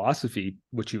movement philosophy,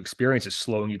 which you experience, is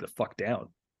slowing you the fuck down,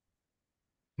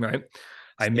 right?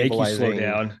 I make you slow Stabilizing.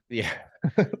 down, Yeah.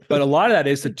 but a lot of that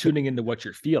is to tuning into what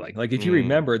you're feeling. Like if you Mm,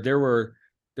 remember,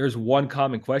 there's one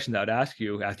common question that I would ask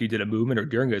you after you did a movement or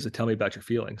during it, is to tell me about your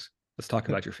feelings. Let's talk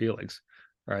about your feelings.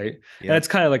 Right. And yep. it's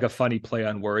kind of like a funny play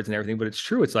on words and everything, but it's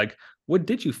true. It's like, what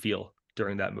did you feel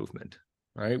during that movement?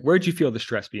 Right. Where did you feel the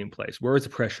stress being placed? Where was the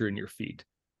pressure in your feet?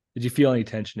 Did you feel any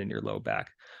tension in your low back?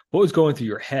 What was going through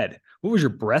your head? What was your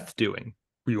breath doing?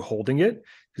 Were you holding it?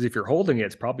 Because if you're holding it,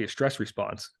 it's probably a stress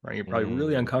response, right? You're probably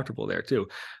really Mm, uncomfortable there too.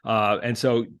 And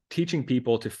so teaching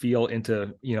people to feel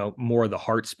into, more of the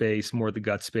heart space, more of the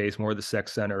gut space, more of the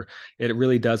sex center, it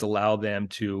really does allow them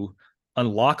to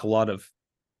unlock a lot of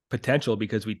potential,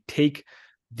 because we take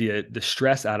the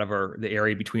stress out of the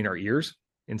area between our ears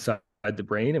inside the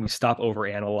brain, and we stop over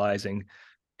analyzing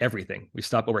everything. We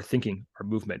stop overthinking our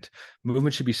movement.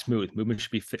 Movement should be smooth. Movement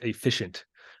should be efficient.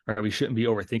 Right? We shouldn't be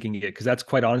overthinking it, because that's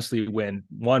quite honestly when,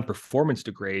 one, performance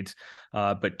degrades,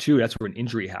 but two, that's when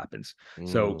injury happens.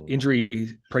 So Mm.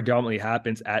 injury predominantly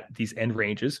happens at these end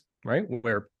ranges, right,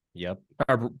 where Yep.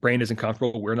 our brain isn't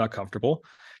comfortable, we're not comfortable,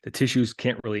 the tissues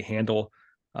can't really handle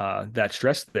that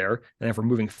stress there, and if we're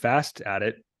moving fast at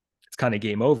it, it's kind of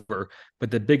game over.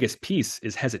 But the biggest piece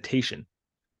is hesitation.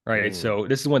 Right. Mm. So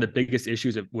this is one of the biggest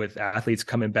issues with athletes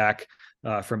coming back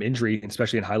from injury,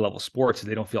 especially in high level sports, is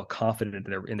they don't feel confident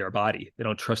in their body. They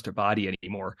don't trust their body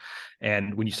anymore.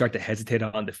 And when you start to hesitate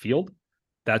on the field,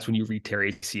 that's when you re-tear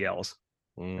ACLs.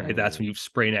 Right. That's Mm. when you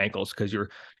sprain ankles, because you're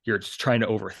just trying to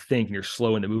overthink and you're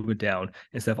slowing the movement down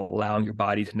instead of allowing your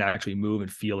body to naturally move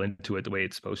and feel into it the way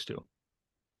it's supposed to.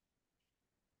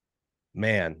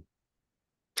 Man,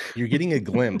 you're getting a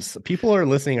glimpse. People are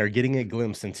listening are getting a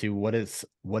glimpse into what it's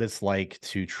like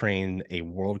to train a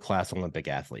world-class Olympic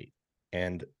athlete.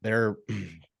 And they're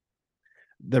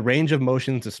the range of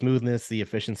motions, the smoothness, the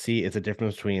efficiency is a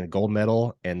difference between a gold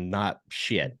medal and not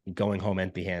shit, going home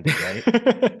empty-handed,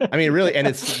 right? I mean, really, and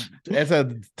it's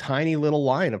a tiny little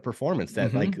line of performance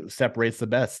that like separates the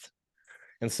best.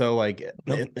 And so like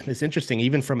it's interesting,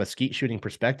 even from a skeet shooting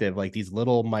perspective, like these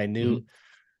little minute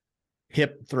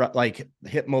hip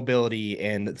mobility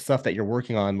and stuff that you're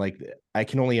working on, like I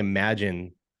can only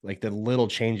imagine like the little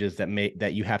changes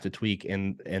that you have to tweak,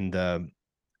 and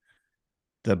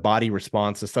the body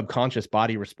response, the subconscious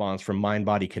body response from mind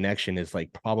body connection is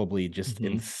like probably just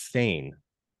insane.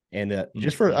 And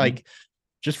just for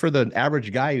the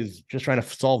average guy who's just trying to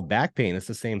solve back pain, it's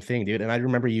the same thing, dude. And I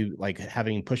remember you like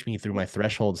having pushed me through my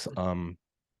thresholds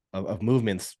of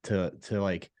movements to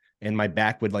like, and my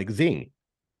back would like zing.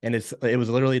 And it was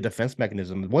literally a defense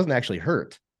mechanism. It wasn't actually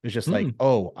hurt. It was just like,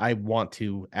 oh, I want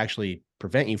to actually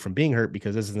prevent you from being hurt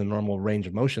because this is the normal range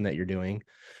of motion that you're doing.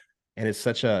 And it's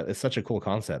such a cool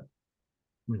concept.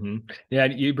 Yeah,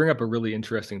 you bring up a really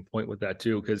interesting point with that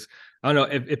too, because I don't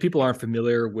know if people aren't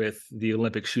familiar with the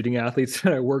Olympic shooting athletes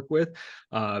that I work with.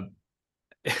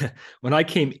 When I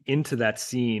came into that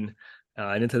scene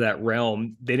and into that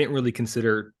realm, they didn't really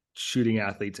consider shooting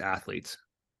athletes,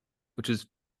 which is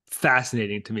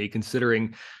fascinating to me,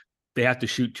 considering they have to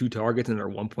shoot two targets in their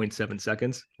 1.7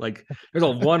 seconds. Like there's a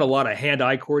lot of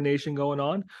hand-eye coordination going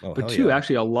on, but two, yeah.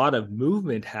 actually a lot of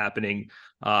movement happening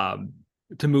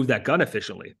to move that gun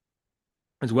efficiently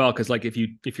as well. Because like if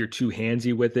you're too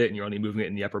handsy with it and you're only moving it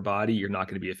in the upper body, you're not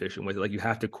going to be efficient with it. Like you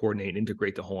have to coordinate and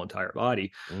integrate the whole entire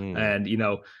body. And you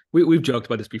know, we've joked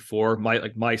about this before.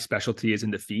 My specialty is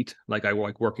in the feet. Like I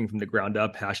like working from the ground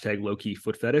up. # low key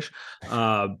foot fetish.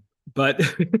 But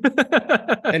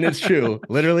and it's true.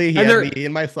 Literally, he had me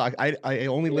in my sock. I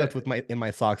only lift with in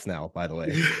my socks now, by the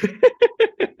way.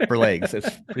 For legs. It's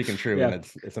freaking true. And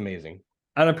it's amazing.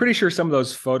 And I'm pretty sure some of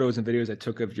those photos and videos I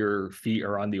took of your feet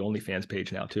are on the OnlyFans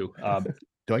page now too.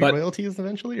 Do I get royalties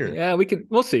eventually? Or? Yeah,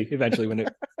 we'll see eventually when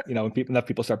when enough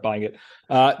people start buying it.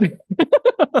 But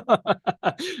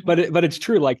it's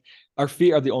true. Like our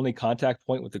feet are the only contact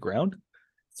point with the ground.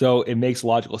 So it makes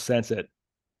logical sense that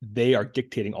they are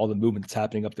dictating all the movement that's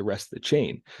happening up the rest of the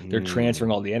chain. They're transferring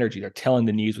all the energy. They're telling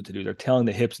the knees what to do. They're telling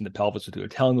the hips and the pelvis what to do. They're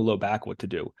telling the low back what to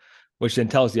do, which then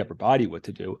tells the upper body what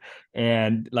to do.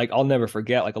 And like, I'll never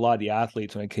forget, like a lot of the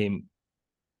athletes, when I came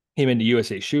into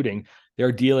USA shooting,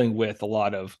 they're dealing with a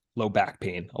lot of low back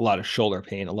pain, a lot of shoulder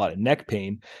pain, a lot of neck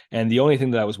pain. And the only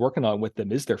thing that I was working on with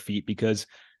them is their feet, because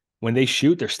when they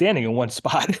shoot, they're standing in one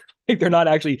spot. Like they're not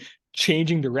actually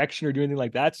changing direction or doing anything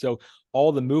like that. So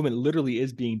all the movement literally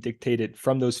is being dictated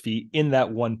from those feet in that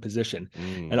one position.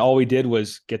 And all we did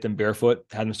was get them barefoot,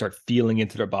 had them start feeling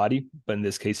into their body, but in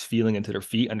this case, feeling into their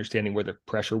feet, understanding where the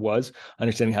pressure was,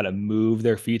 understanding how to move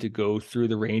their feet to go through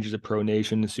the ranges of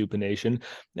pronation and supination,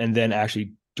 and then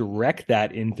actually direct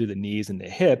that in through the knees and the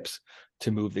hips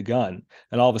to move the gun.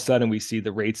 And all of a sudden we see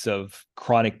the rates of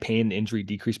chronic pain and injury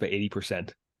decrease by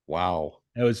 80%. Wow.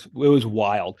 It was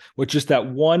wild with just that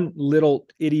one little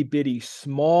itty bitty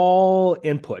small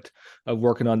input of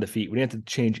working on the feet. We didn't have to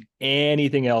change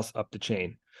anything else up the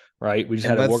chain, right? We just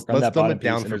had to work on that bottom piece,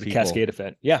 and there's a cascade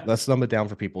effect. Yeah. Let's dumb it down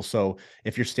for people. So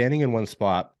if you're standing in one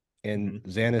spot, and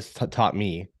Zanis taught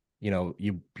me,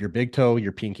 your big toe,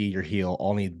 your pinky, your heel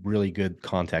all need really good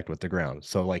contact with the ground.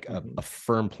 So like a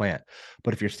firm plant.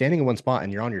 But if you're standing in one spot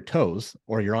and you're on your toes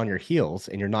or you're on your heels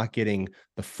and you're not getting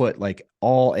the foot, like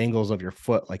all angles of your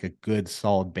foot, like a good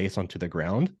solid base onto the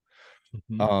ground,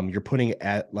 you're putting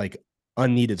at like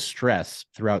unneeded stress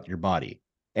throughout your body.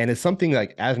 And it's something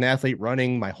like, as an athlete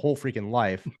running my whole freaking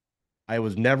life, I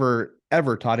was never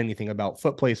ever taught anything about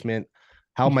foot placement,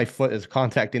 how my foot is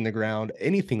contacting the ground,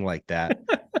 anything like that.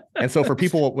 And so for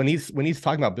people, when he's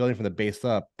talking about building from the base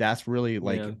up, that's really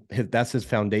like Yeah. that's his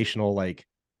foundational like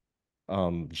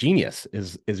genius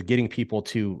is getting people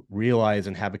to realize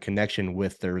and have a connection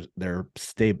with their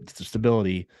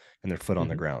stability and their foot on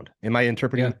the Mhm. ground. Am I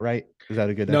interpreting Yeah. that right? Is that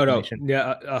a good No. explanation?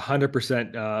 Yeah,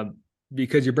 100%.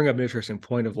 Because you bring up an interesting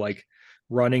point of like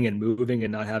running and moving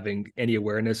and not having any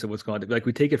awareness of what's going on. Like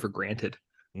we take it for granted.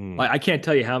 Like Mm. I can't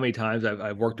tell you how many times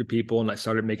I've worked with people and I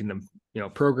started making them,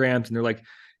 programs, and they're like,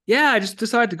 yeah, I just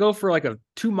decided to go for like a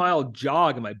 2 mile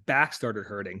jog and my back started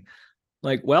hurting.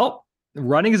 Like, well,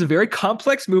 running is a very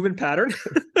complex movement pattern.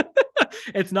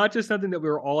 It's not just something that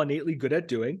we're all innately good at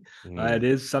doing. It Mm.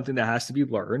 is something that has to be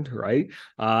learned, right?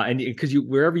 And because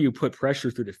wherever you put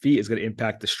pressure through the feet is going to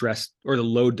impact the stress or the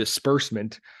load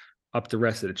disbursement up the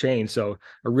rest of the chain. So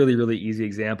a really, really easy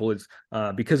example is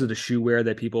because of the shoe wear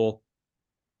that people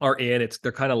are in.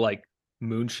 They're kind of like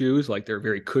moon shoes, like they're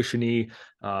very cushiony,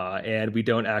 and we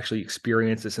don't actually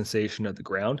experience the sensation of the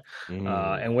ground.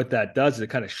 Mm. And what that does is it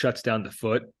kind of shuts down the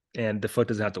foot, and the foot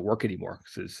doesn't have to work anymore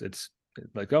because it's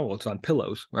like, oh well, it's on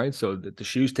pillows, right? So the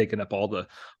shoe's taking up all the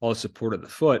support of the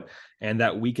foot, and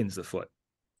that weakens the foot.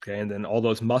 Okay, and then all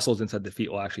those muscles inside the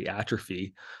feet will actually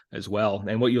atrophy as well.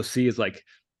 And what you'll see is like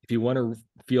if you want to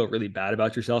feel really bad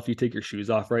about yourself, you take your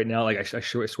shoes off right now. Like I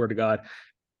swear to God,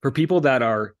 for people that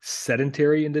are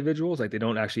sedentary individuals, like they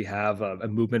don't actually have a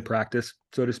movement practice,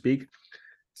 so to speak,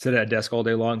 sit at a desk all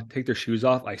day long, take their shoes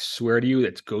off. I swear to you,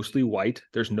 it's ghostly white.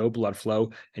 There's no blood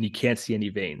flow and you can't see any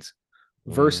veins.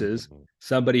 Versus Mm.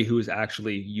 somebody who is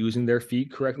actually using their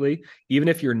feet correctly, even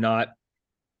if you're not,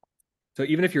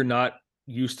 even if you're not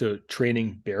used to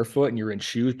training barefoot and you're in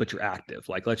shoes, but you're active,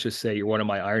 like let's just say you're one of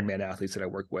my Ironman athletes that I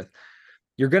work with,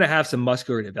 you're going to have some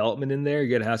muscular development in there. You're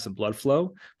going to have some blood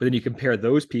flow. But then you compare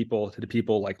those people to the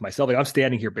people like myself. Like I'm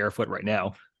standing here barefoot right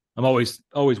now. I'm always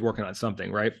working on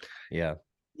something, right? Yeah.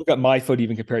 Look at my foot,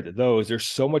 even compared to those. There's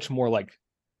so much more like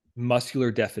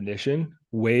muscular definition,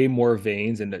 way more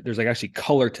veins, and there's like actually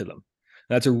color to them.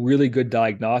 That's a really good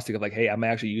diagnostic of like, hey, I'm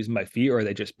actually using my feet, or are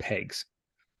they just pegs?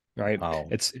 Right? Wow.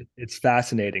 It's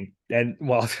fascinating. And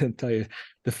well, I'll tell you,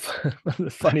 one of the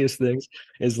funniest things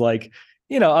is like,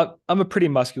 I'm a pretty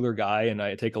muscular guy and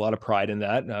I take a lot of pride in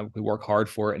that. And we work hard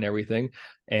for it and everything.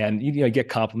 And you get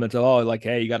compliments of, oh, like,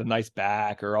 hey, you got a nice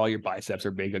back, or all your biceps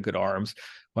are big, good arms.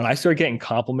 When I started getting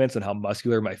compliments on how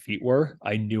muscular my feet were,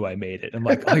 I knew I made it. I'm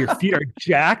like, oh, your feet are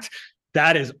jacked.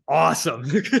 That is awesome.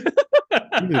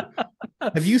 Dude,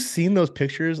 have you seen those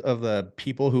pictures of the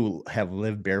people who have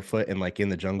lived barefoot and like in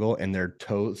the jungle and their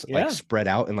toes like Yeah, spread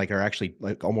out and like are actually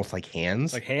like almost like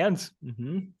hands? like hands.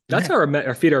 Mm-hmm. That's Yeah. how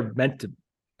our feet are meant to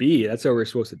be. That's how we're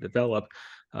supposed to develop.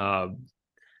 Um,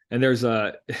 and there's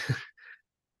a,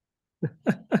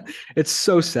 it's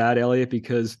so sad, Elliot,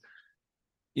 because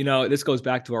this goes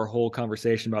back to our whole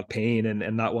conversation about pain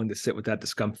and not wanting to sit with that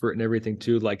discomfort and everything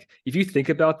too. Like if you think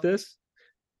about this,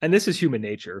 and this is human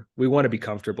nature, we want to be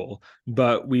comfortable,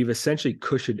 but we've essentially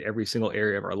cushioned every single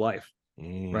area of our life.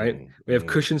 Right? Mm. We have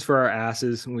cushions for our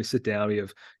asses when we sit down. We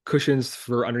have cushions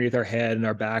for underneath our head and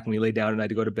our back when we lay down at night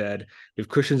to go to bed. We have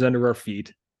cushions under our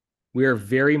feet. We are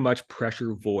very much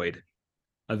pressure void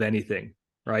of anything,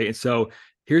 right? And so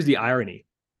here's the irony.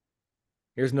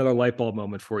 Here's another light bulb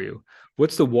moment for you.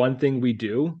 What's the one thing we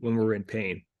do when we're in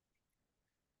pain?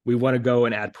 We want to go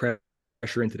and add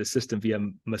pressure into the system via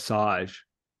massage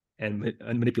and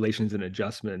manipulations and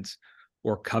adjustments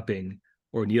or cupping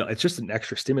or needle. It's just an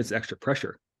extra stimulus, extra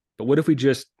pressure. But what if we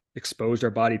just exposed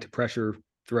our body to pressure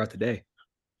throughout the day,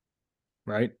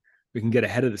 right? We can get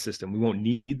ahead of the system. We won't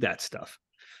need that stuff.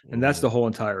 And that's the Mm. whole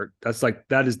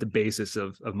that is the basis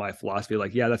of my philosophy.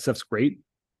 Like, yeah, that stuff's great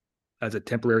as a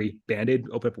temporary band-aid,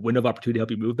 open up a window of opportunity to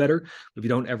help you move better. But if you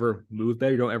don't ever move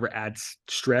better, you don't ever add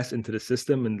stress into the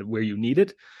system and where you need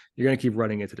it, you're going to keep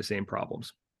running into the same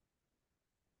problems.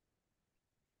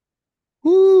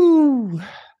 Woo.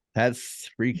 That's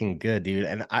freaking good, dude.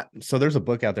 And so there's a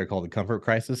book out there called The Comfort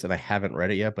Crisis, and I haven't read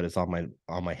it yet, but it's on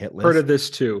my hit Heard list. of this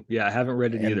too. Yeah, I haven't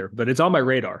read it And either, but it's on my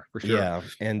radar for sure. yeah,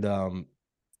 and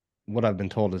what I've been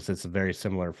told is it's a very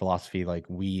similar philosophy. Like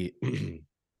we've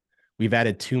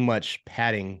added too much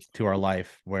padding to our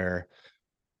life where,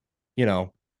 you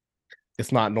know,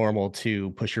 it's not normal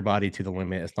to push your body to the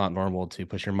limit. It's not normal to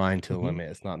push your mind to the Mm-hmm. limit.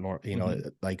 It's not normal, Mm-hmm.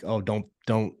 like, oh, don't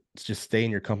just stay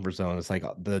in your comfort zone. It's like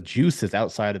the juice is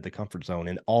outside of the comfort zone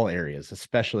in all areas,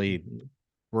 especially Mm-hmm.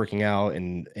 working out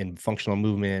and functional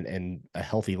movement and a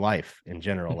healthy life in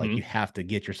general. Like you Mm-hmm. have to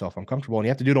get yourself uncomfortable and you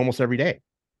have to do it almost every day.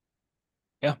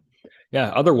 Yeah. Yeah.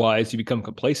 Otherwise, you become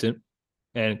complacent.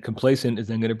 and complacent is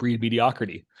then going to breed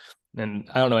mediocrity. And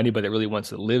I don't know anybody that really wants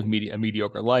to live a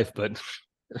mediocre life, but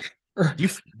do you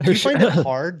find it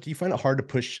hard? Do you find it hard to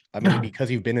push? I mean, because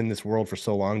you've been in this world for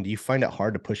so long, do you find it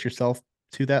hard to push yourself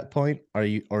to that point? Or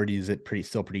is it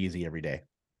still pretty easy every day?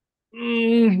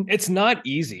 It's not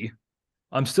easy.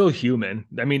 I'm still human.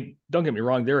 I mean, don't get me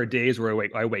wrong. There are days where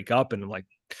I wake up and I'm like,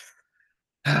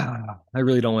 I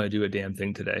really don't want to do a damn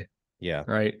thing today. Yeah.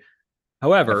 Right.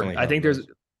 However, Definitely I how it think there's, goes.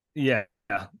 yeah,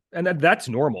 and that's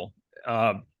normal.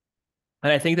 And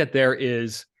I think that there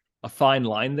is a fine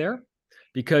line there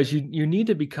because you need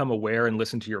to become aware and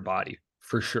listen to your body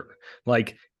for sure.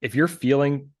 Like if you're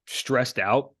feeling stressed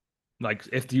out, like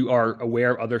if you are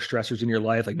aware of other stressors in your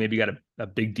life, like maybe you got a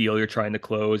big deal you're trying to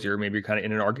close, or maybe you're kind of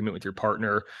in an argument with your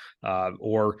partner,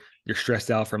 or you're stressed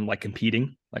out from like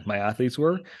competing, like my athletes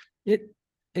were, it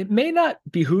it may not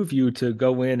behoove you to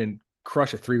go in and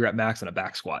crush a 3 rep max on a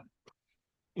back squat.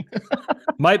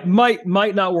 might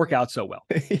not work out so well,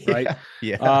 right?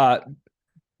 Yeah.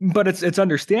 But it's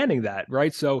understanding that,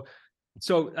 right? So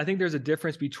I think there's a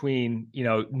difference between,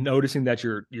 noticing that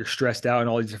you're stressed out in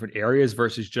all these different areas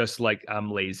versus just like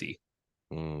I'm lazy.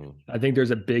 I think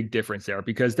there's a big difference there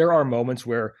because there are moments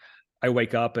where I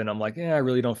wake up and I'm like, I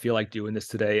really don't feel like doing this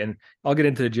today. And I'll get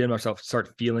into the gym myself,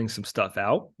 start feeling some stuff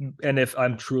out. And if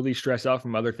I'm truly stressed out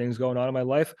from other things going on in my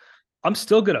life, I'm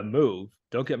still going to move.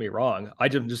 Don't get me wrong.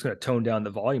 I'm just going to tone down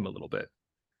the volume a little bit.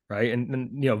 Right.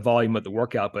 And volume of the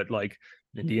workout, but like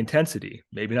the intensity,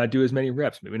 maybe not do as many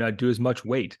reps, maybe not do as much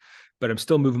weight, but I'm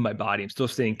still moving my body. I'm still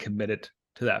staying committed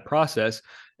to that process.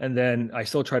 And then I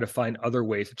still try to find other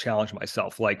ways to challenge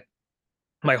myself. Like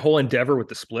my whole endeavor with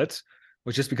the splits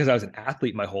was just because I was an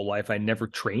athlete my whole life. I never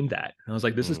trained that. And I was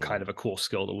like, this is kind of a cool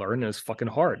skill to learn. And it's fucking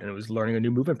hard. And it was learning a new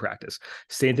movement practice.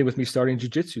 Same thing with me starting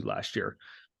jiu-jitsu last year.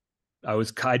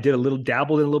 I did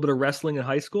dabbled in a little bit of wrestling in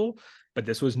high school, but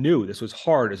this was new. This was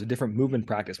hard. It was a different movement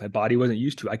practice. My body wasn't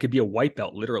used to. I could be a white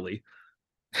belt literally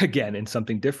again in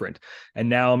something different. And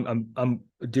now I'm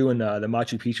doing the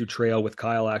Machu Picchu trail with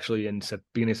Kyle actually in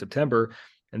beginning of September.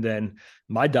 And then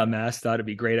my dumbass thought it'd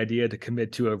be a great idea to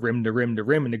commit to a rim to rim to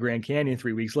rim in the Grand Canyon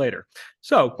 3 weeks later.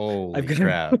 So Holy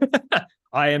crap.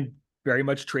 I am very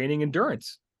much training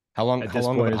endurance. How long of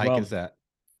a hike is that?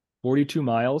 42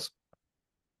 miles.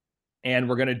 And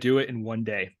we're going to do it in one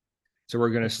day. So we're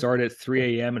going to start at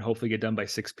 3 a.m. and hopefully get done by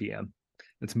 6 p.m.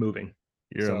 It's moving.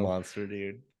 You're a monster,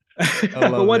 dude.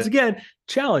 But once again,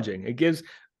 challenging. It gives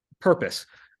purpose.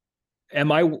 What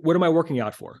am I working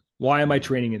out for? Why am I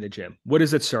training in the gym? What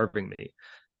is it serving me?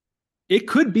 It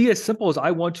could be as simple as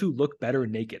I want to look better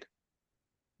naked.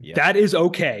 Yeah. That is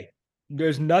okay.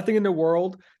 There's nothing in the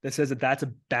world that says that that's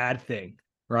a bad thing,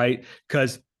 right?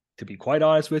 Because to be quite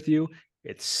honest with you,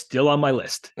 it's still on my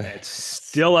list. It's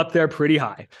still up there pretty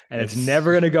high, and it's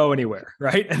never going to go anywhere,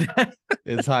 right?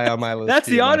 It's high on my list. That's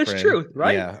the honest truth,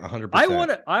 right? Yeah, 100%.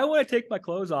 I want to take my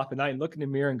clothes off at night and look in the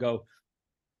mirror and go,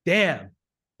 damn,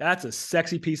 that's a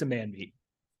sexy piece of man meat.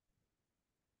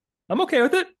 I'm okay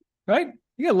with it, right?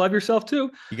 You gotta love yourself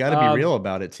too. You got to be real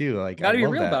about it too. Like, got to be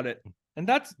real about it. And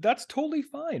that's totally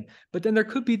fine. But then there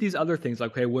could be these other things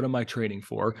like, okay, what am I training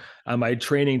for? Am I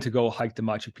training to go hike the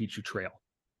Machu Picchu trail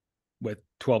with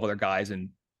 12 other guys in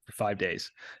 5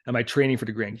 days? Am I training for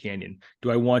the Grand Canyon?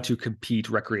 Do I want to compete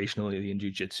recreationally in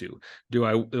jiu-jitsu? Do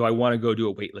I want to go do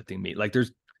a weightlifting meet? Like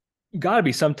there's got to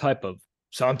be some type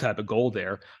of goal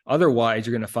there. Otherwise,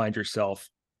 you're going to find yourself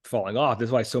falling off.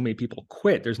 That's why so many people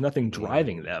quit. There's nothing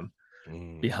driving them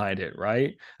behind it,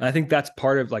 right? And I think that's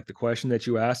part of like the question that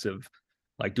you asked of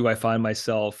like, do I find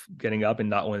myself getting up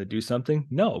and not wanting to do something?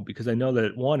 No, because I know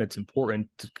that one, it's important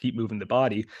to keep moving the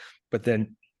body, but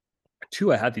then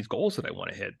two, I have these goals that I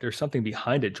want to hit. There's something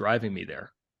behind it driving me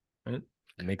there. Right?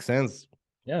 It makes sense.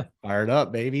 Yeah. Fired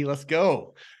up, baby. Let's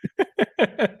go.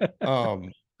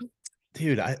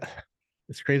 Dude,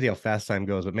 it's crazy how fast time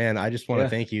goes, but man, I just want to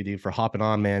thank you, dude, for hopping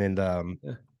on, man, and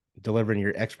delivering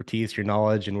your expertise, your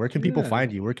knowledge. And where can people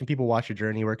find you? Where can people watch your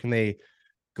journey? Where can they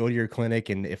go to your clinic?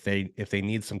 And if they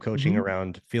need some coaching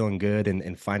around feeling good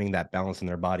and finding that balance in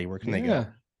their body, where can they go?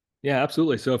 Yeah,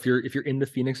 absolutely. So if you're in the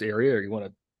Phoenix area or you want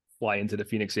to fly into the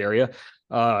Phoenix area,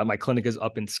 my clinic is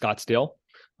up in Scottsdale.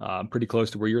 Pretty close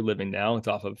to where you're living now. It's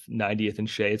off of 90th and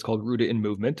Shea. It's called Rooted in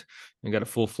Movement. We got a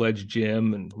full-fledged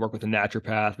gym and work with a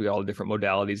naturopath. We got all the different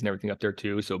modalities and everything up there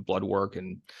too. So blood work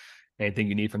and anything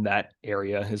you need from that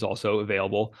area is also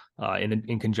available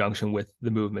in conjunction with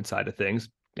the movement side of things.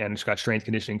 And it's got strength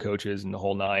conditioning coaches and the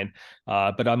whole nine.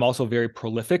 But I'm also very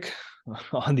prolific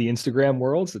on the Instagram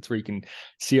world. So that's where you can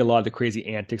see a lot of the crazy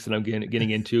antics that I'm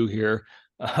getting into here.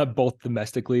 Both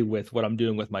domestically with what I'm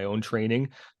doing with my own training,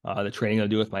 the training I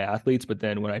do with my athletes, but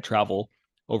then when I travel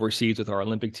overseas with our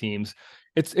Olympic teams.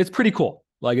 It's pretty cool.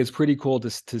 Like, it's pretty cool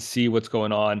to see what's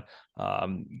going on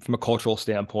from a cultural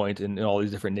standpoint in all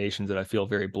these different nations that I feel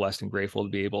very blessed and grateful to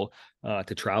be able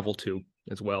to travel to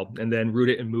as well. And then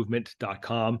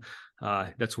rootedinmovement.com.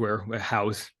 That's where I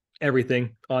house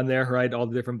everything on there, right? All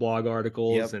the different blog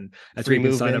articles, and that's Free where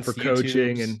you can sign up for movements,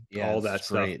 coaching YouTubes. and Yeah, all it's that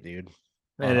stuff. great, dude.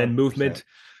 And then 100%.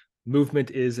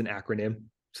 movement is an acronym.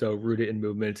 So Rooted in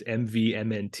Movement,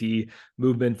 MVMNT,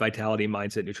 movement, vitality,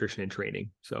 mindset, nutrition, and training.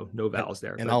 So no vowels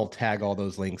there. And but I'll tag all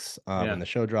those links yeah, when the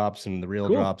show drops and the reel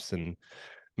cool. drops. And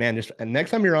man, and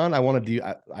next time you're on, I want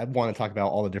to talk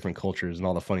about all the different cultures and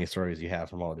all the funny stories you have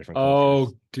from all the different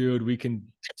cultures. Oh, dude, we can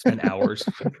spend hours,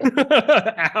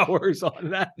 hours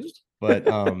on that. But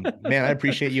man, I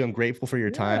appreciate you. I'm grateful for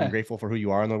your time. I'm Yeah. grateful for who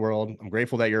you are in the world. I'm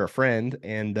grateful that you're a friend,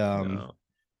 and No.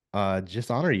 just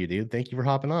honor you, dude. Thank you for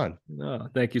hopping on. No,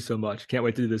 thank you so much. Can't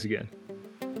wait to do this again.